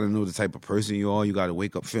yourself. You got to know the type of person you are. You got to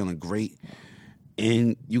wake up feeling great.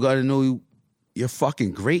 And you got to know you're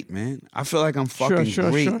fucking great, man. I feel like I'm fucking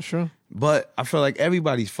great. Sure. But I feel like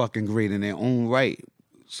everybody's fucking great in their own right.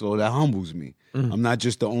 So that humbles me. I'm not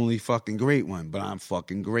just the only fucking great one, but I'm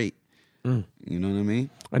fucking great. You know what I mean?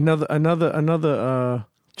 Another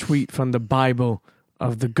tweet from the Bible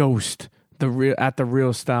of the Ghost, the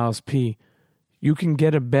real Styles P. You can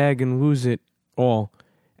get a bag and lose it all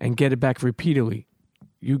and get it back repeatedly.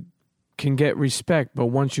 You can get respect, but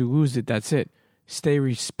once you lose it, that's it. Stay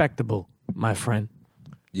respectable, my friend.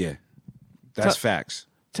 Yeah. That's facts.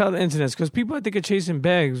 Tell the internet, because people I think are chasing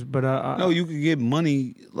bags, but no, you could get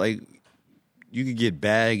money, like you could get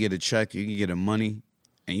bag, get a check, you can get a money,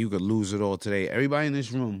 and you could lose it all today. Everybody in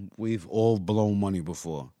this room, we've all blown money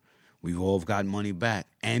before. We've all got money back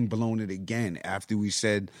and blown it again after we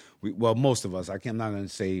said, most of us, I'm not going to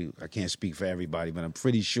say, I can't speak for everybody, but I'm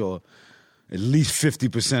pretty sure at least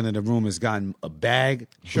 50% of the room has gotten a bag,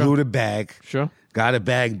 blew the bag, got a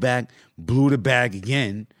bag back, blew the bag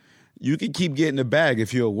again. You can keep getting the bag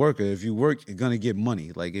if you're a worker. If you work, you're going to get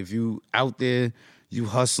money. Like if you out there, you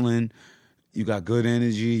hustling, you got good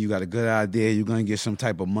energy, you got a good idea, you're going to get some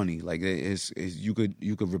type of money. Like you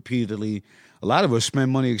could repeatedly, a lot of us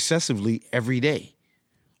spend money excessively every day,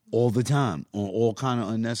 all the time, on all kind of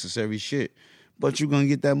unnecessary shit. But you're going to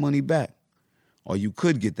get that money back. Or you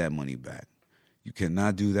could get that money back. You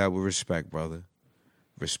cannot do that with respect, brother.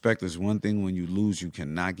 Respect is one thing when you lose, you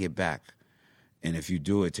cannot get back. And if you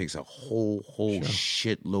do, it takes a whole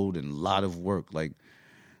shitload and a lot of work. Like,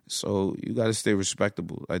 so you got to stay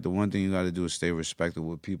respectable. Like, the one thing you got to do is stay respectable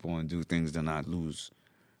with people and do things to not lose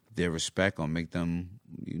their respect or make them,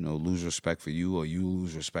 lose respect for you or you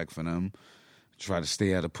lose respect for them. Try to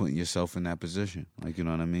stay out of putting yourself in that position. Like, you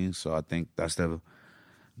know what I mean? So I think that's the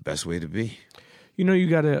best way to be. You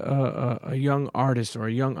got a young artist or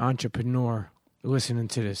a young entrepreneur listening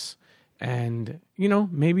to this. And,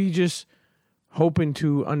 maybe just hoping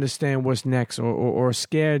to understand what's next or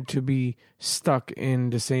scared to be stuck in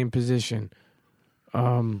the same position,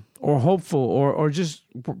 or hopeful or just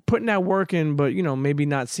putting that work in, but, maybe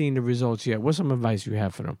not seeing the results yet. What's some advice you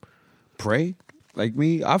have for them? Pray. Like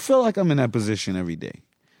me, I feel like I'm in that position every day.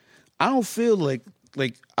 I don't feel like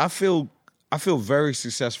I feel very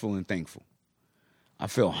successful and thankful. I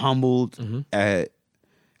feel humbled at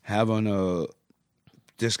having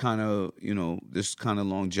this kind of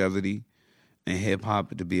longevity in hip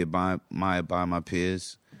hop to be by my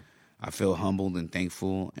peers. I feel humbled and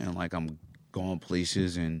thankful, and like I'm going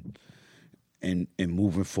places and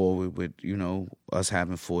moving forward with us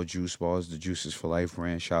having 4 juice bars, the Juices for Life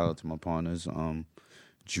brand. Shout out to my partners,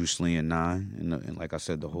 Juice Lee and Nine, and like I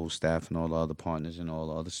said, the whole staff and all the other partners and all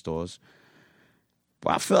the other stores.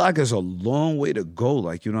 But I feel like there's a long way to go.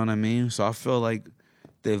 Like, you know what I mean? So I feel like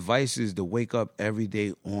the advice is to wake up every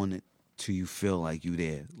day on it till you feel like you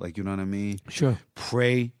there. Like, you know what I mean? Sure.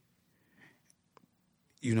 Pray.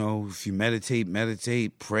 If you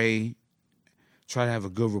meditate, pray. Try to have a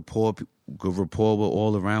good rapport with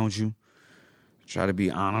all around you. Try to be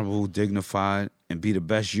honorable, dignified, and be the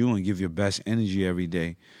best you and give your best energy every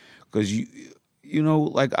day. Because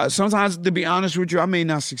sometimes, to be honest with you, I may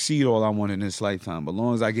not succeed all I want in this lifetime, but as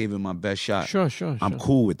long as I gave it my best shot, sure. I'm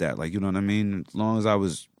cool with that. Like, you know what I mean? As long as I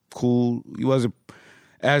was cool, he wasn't,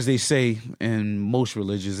 as they say in most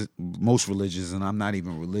religions, and I'm not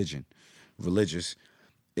even religious,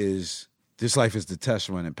 is this life is the test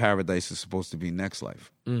run and paradise is supposed to be next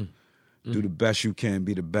life. Do the best you can.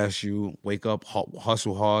 Be the best you. Wake up,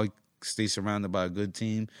 hustle hard. Stay surrounded by a good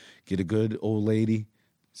team. Get a good old lady.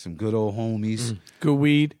 Some good old homies. Good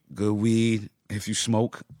weed. Good weed. If you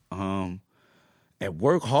smoke. And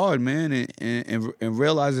work hard, man, and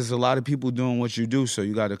realize there's a lot of people doing what you do. So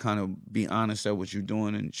you got to kind of be honest at what you're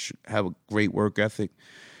doing and have a great work ethic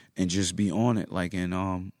and just be on it. Like,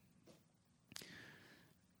 and,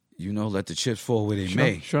 let the chips fall where they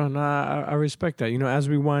may. Sure. No, I respect that. As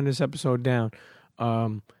we wind this episode down,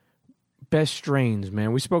 best strains,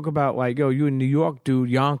 man. We spoke about, like, you a New York dude,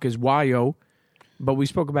 Yonkers, YO, but we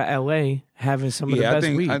spoke about L.A. having some of the best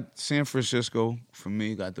weed. San Francisco, for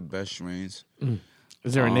me, got the best strains.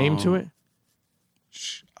 Is there a name to it?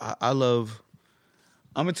 I love.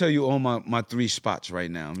 I'm gonna tell you all my 3 spots right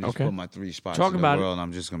now. I'm just put my 3 spots Talk in about the world.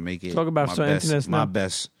 I'm just gonna make it. Talk about my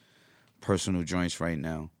best personal joints right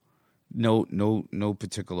now. No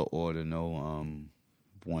particular order. No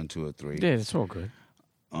 1, 2, or 3. Yeah, it's all good.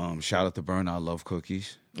 Shout out to Burn. I love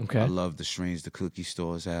cookies. Okay. I love the strains the cookie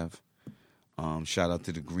stores have. Shout out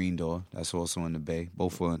to the Green Door. That's also in the Bay.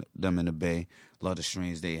 Both of them in the Bay. Love the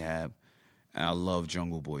strains they have. And I love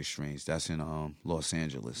Jungle Boy strains. That's in Los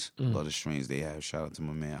Angeles. Love the strains they have. Shout out to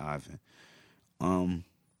my man Ivan. And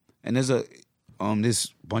there's this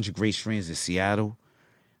bunch of great strains in Seattle.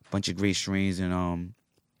 Bunch of great strains in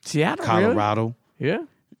Seattle, Colorado. Really? Yeah.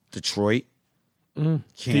 Detroit. Canada.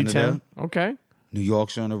 D10. Okay. New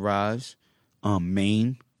York's on the rise.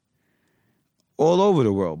 Maine. All over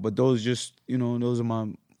the world. But those just those are my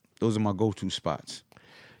go-to spots.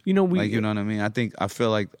 We you know what I mean? I feel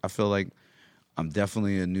like I'm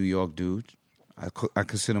definitely a New York dude. I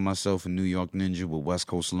consider myself a New York ninja with West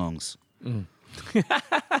Coast lungs.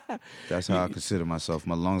 That's how I consider myself.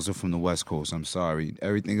 My lungs are from the West Coast. I'm sorry.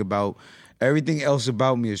 Everything else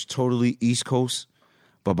about me is totally East Coast,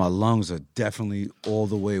 but my lungs are definitely all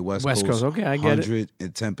the way West Coast. Okay, I get it.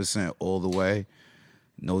 110% all the way.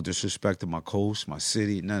 No disrespect to my coast, my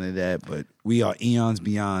city, none of that. But we are eons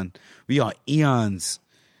beyond. We are eons.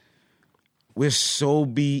 We're so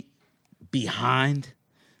behind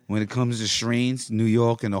when it comes to strains. New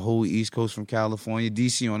York and the whole East Coast from California.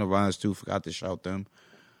 DC on the rise too. Forgot to shout them.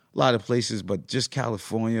 A lot of places, but just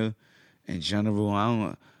California in general.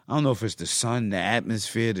 I don't know if it's the sun, the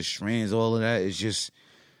atmosphere, the strains, all of that. It's just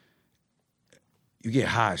you get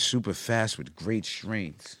high super fast with great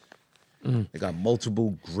strains. They got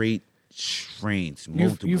multiple great strains.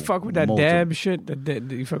 You fuck with that dab shit?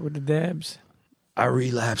 You fuck with the dabs? I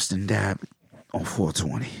relapsed and dabbed on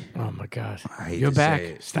 420. Oh, my God. You're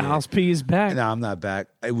back. Styles P is back. No, I'm not back.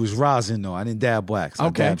 It was rosin, though. I didn't dab wax. Okay.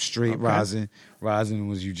 I dabbed straight rosin. Rosin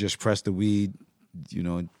was you just press the weed,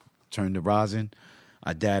 turn the rosin.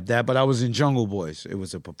 I dabbed that, but I was in Jungle Boys. It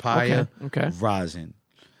was a papaya rosin,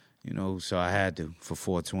 so I had to for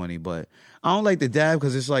 420. But I don't like the dab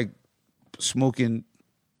because it's like smoking.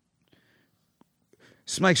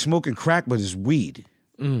 It's like smoking crack, but it's weed.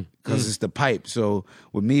 Because it's the pipe. So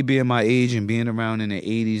with me being my age and being around in the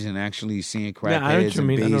 80s and actually seeing crackheads and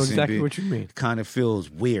bass, I know exactly what you mean. Kind of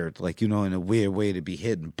feels weird, like, in a weird way to be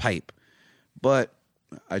hitting pipe. But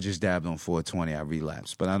I just dabbed on 420. I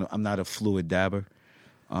relapsed. But I'm not a fluid dabber.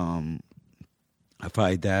 I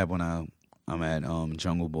probably dab when I'm at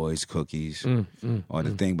Jungle Boys Cookies or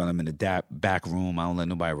the thing, but I'm in the back room. I don't let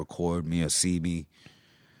nobody record me or see me,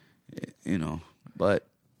 But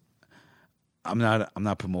I'm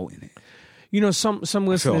not promoting it. Some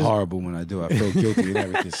listeners. I feel horrible when I do. I feel guilty and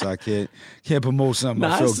everything, so I can't promote something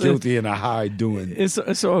I feel guilty and I hide doing. It's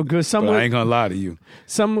all good. But I ain't gonna lie to you.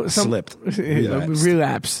 I slipped.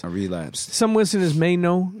 Relapsed. I relapsed. Some listeners may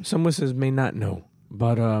know. Some listeners may not know.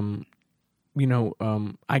 But I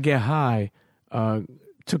Get High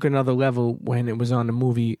took another level when it was on the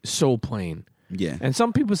movie Soul Plane. Yeah. And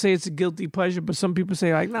some people say it's a guilty pleasure, but some people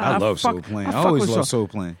say, like, nah, I love Soul Plane. I always love Soul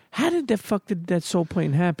Plane. How did did that Soul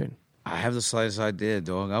Plane happen? I have the slightest idea,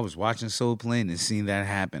 dog. I was watching Soul Plane and seeing that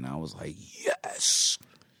happen. I was like, yes.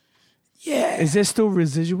 Yeah. Is there still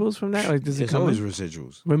residuals from that? Like, does it come always in?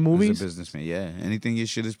 residuals. With movies? As a businessman, yeah. Anything your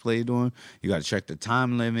shit is played on, you got to check the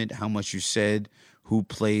time limit, how much you said, who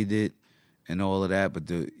played it, and all of that. But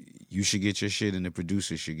you should get your shit and the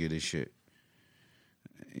producer should get his shit.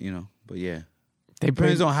 But yeah.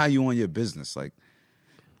 Depends on how you own your business, like,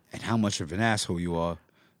 and how much of an asshole you are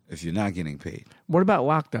if you're not getting paid. What about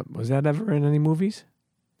Locked Up? Was that ever in any movies?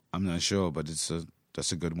 I'm not sure, but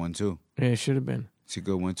that's a good one too. Yeah, it should have been. It's a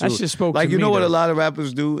good one too. That's just spoke like to you me, know what though. a lot of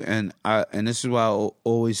rappers do, and this is why I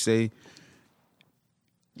always say,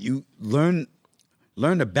 you learn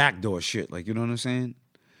the backdoor shit. Like, you know what I'm saying?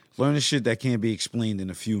 Learn the shit that can't be explained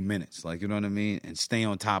in a few minutes. Like, you know what I mean? And stay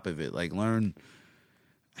on top of it. Like, learn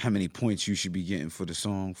how many points you should be getting for the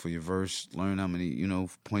song, for your verse. Learn how many,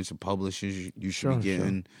 points of publishers you should be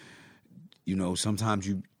getting. Sure.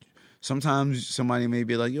 Sometimes somebody may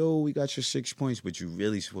be like, yo, we got your 6 points, but you're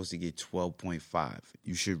really supposed to get 12.5.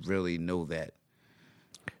 You should really know that.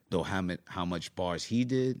 Though how much bars he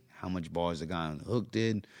did, how much bars the guy on the hook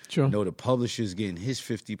did. Sure. Know the publisher's getting his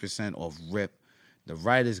 50% off rip. The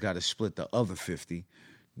writer's got to split the other 50.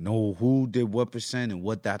 Know who did what percent and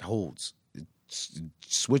what that holds. It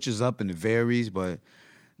switches up and it varies, but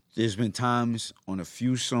there's been times on a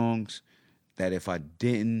few songs that if I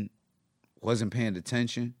wasn't paying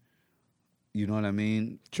attention, you know what I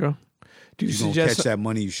mean? Sure. Do you don't suggest catch that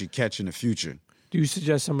money you should catch in the future. Do you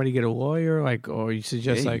suggest somebody get a lawyer, or you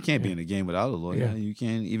suggest you can't be in a game without a lawyer. Yeah. You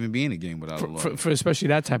can't even be in a game without a lawyer. For especially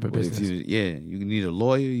that type of business. You need a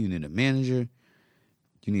lawyer, you need a manager,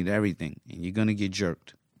 you need everything, and you're gonna get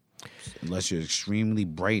jerked unless you're extremely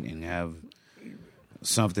bright and have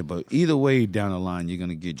something. But either way, down the line, you're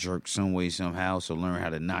gonna get jerked some way, somehow. So learn how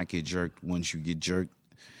to not get jerked once you get jerked,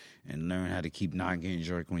 and learn how to keep not getting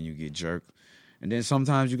jerked when you get jerked. And then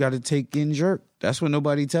sometimes you got to take getting jerked. That's what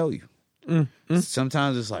nobody tell you.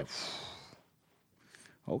 Sometimes it's like,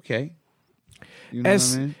 okay. You know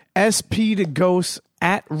what I mean? SP the Ghost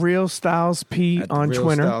at Real Styles P on Real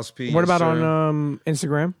Twitter. Styles P, what about sir. on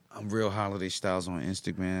Instagram? I'm Real Holiday Styles on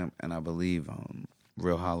Instagram, and I believe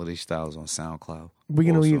Real Holiday Styles on SoundCloud. We're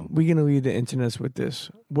gonna leave the internet with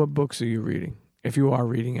this. What books are you reading, if you are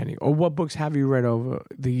reading any, or what books have you read over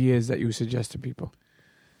the years that you suggest to people?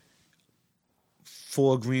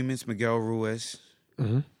 4 Agreements, Miguel Ruiz.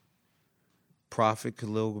 Mm-hmm. Prophet,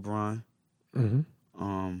 Khalil Gibran.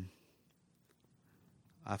 Mm-hmm.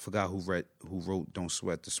 I forgot who wrote Don't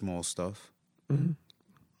Sweat the Small Stuff.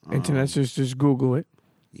 Mm-hmm. Internet, just Google it.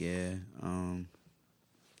 Yeah.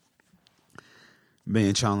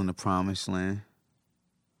 Man Child in the Promised Land.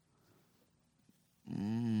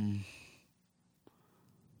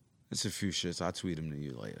 It's a few shits. I'll tweet them to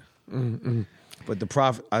you later. Mm-hmm. But the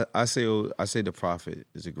Prophet, I say the Prophet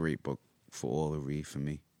is a great book for all to read for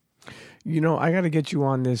me. I got to get you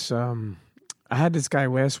on this. I had this guy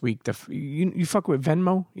last week. You fuck with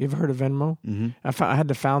Venmo? You ever heard of Venmo? Mm-hmm. I had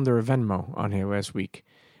the founder of Venmo on here last week.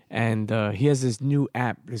 And he has this new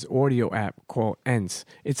app, this audio app called Ents.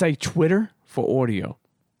 It's like Twitter for audio.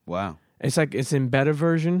 Wow. It's like it's in beta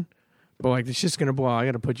version, but like the shit's gonna blow. I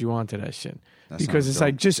got to put you onto that shit because it's dope.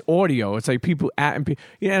 like just audio. It's like people and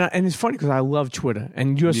it's funny because I love Twitter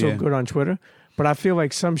and you're so good on Twitter. But I feel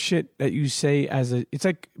like some shit that you say it's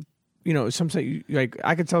like, something like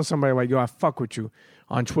I could tell somebody like, yo, I fuck with you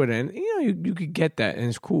on Twitter, and you could get that, and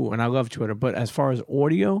it's cool, and I love Twitter. But as far as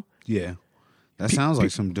audio, that sounds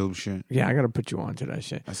like some dope shit. Yeah, I got to put you onto that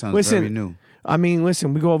shit. That sounds very new. I mean,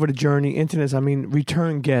 listen, we go over the journey, internets. I mean,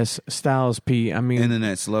 return guest Styles P. I mean,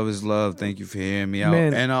 internets, love is love. Thank you for hearing me out.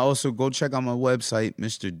 Man. And I also go check out my website,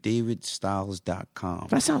 MrDavidStyles.com.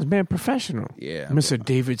 That sounds professional. Yeah, Mr.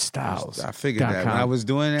 David Styles. I figured that when I was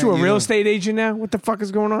doing that. You a real estate agent now? What the fuck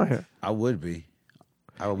is going on here? I would be.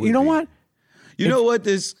 You know what? You know what?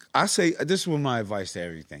 This is my advice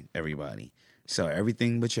to everybody. Sell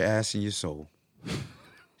everything but your ass and your soul.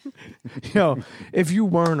 Yo, if you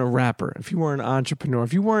weren't a rapper, if you weren't an entrepreneur,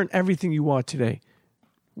 if you weren't everything you are today,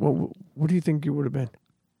 what do you think you would have been?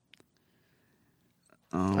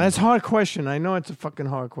 That's a hard question. I know it's a fucking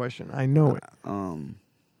hard question. I know it. I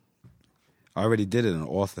already did it, an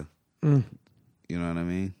author. You know what I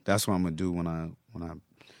mean? That's what I'm gonna do when I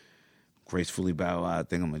gracefully bow out. I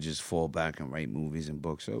think I'm gonna just fall back and write movies and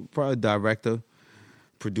books. So probably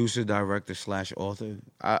producer, director / author.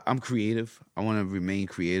 I'm creative. I want to remain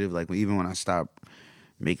creative. Like even when I stop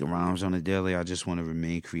making rhymes on a daily, I just want to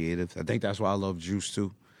remain creative. I think that's why I love Juice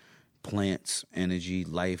too. Plants, energy,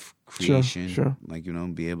 life, creation. Sure. Like,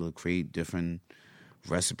 be able to create different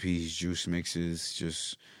recipes, juice mixes,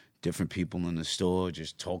 just different people in the store,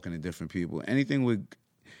 just talking to different people. Anything with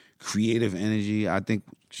creative energy, I think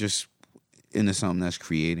just into something that's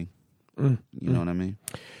creating. You know what I mean?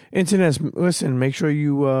 Internet, listen, make sure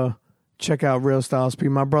you check out Real Styles P.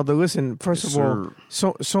 My brother, listen, first of all,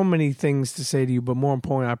 so many things to say to you, but more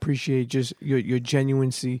important, I appreciate just your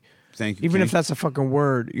genuinency. Thank you. Even if that's a fucking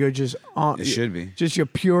word, you're just on. It should be. Just your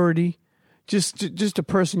purity. Just the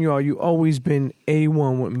person you are. You always been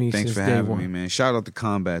A1 with me Thanks since for day having one. Me, man. Shout out to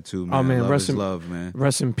Combat too, man. Oh man, love is love, man.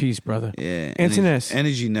 Rest in peace, brother. Yeah. Internet.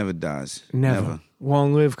 Energy never dies. Never.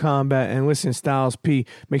 Long live Combat. And listen, Styles P.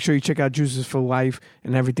 Make sure you check out Juices for Life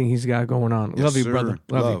and everything he's got going on. Yes, love you, sir.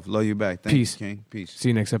 brother. Love you back. Thank Peace. you, King. Peace. See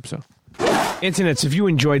you next episode. Internets, if you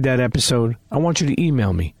enjoyed that episode, I want you to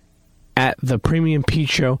email me. at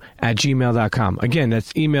thepremiumpeachshow@gmail.com. Again,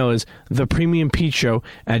 that's email is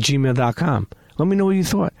thepremiumpeachshow@gmail.com. Let me know what you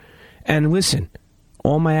thought. And listen,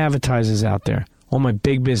 all my advertisers out there, all my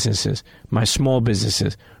big businesses, my small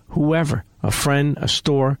businesses, whoever, a friend, a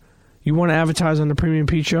store, you want to advertise on The Premium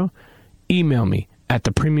Pete Show? Email me at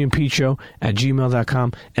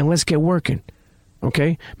thepremiumpeachshow@gmail.com and let's get working.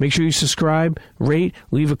 Okay? Make sure you subscribe, rate,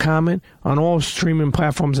 leave a comment on all streaming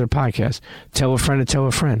platforms of the podcast. Tell a friend to tell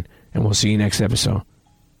a friend. And we'll see you next episode.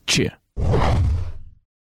 Cheer.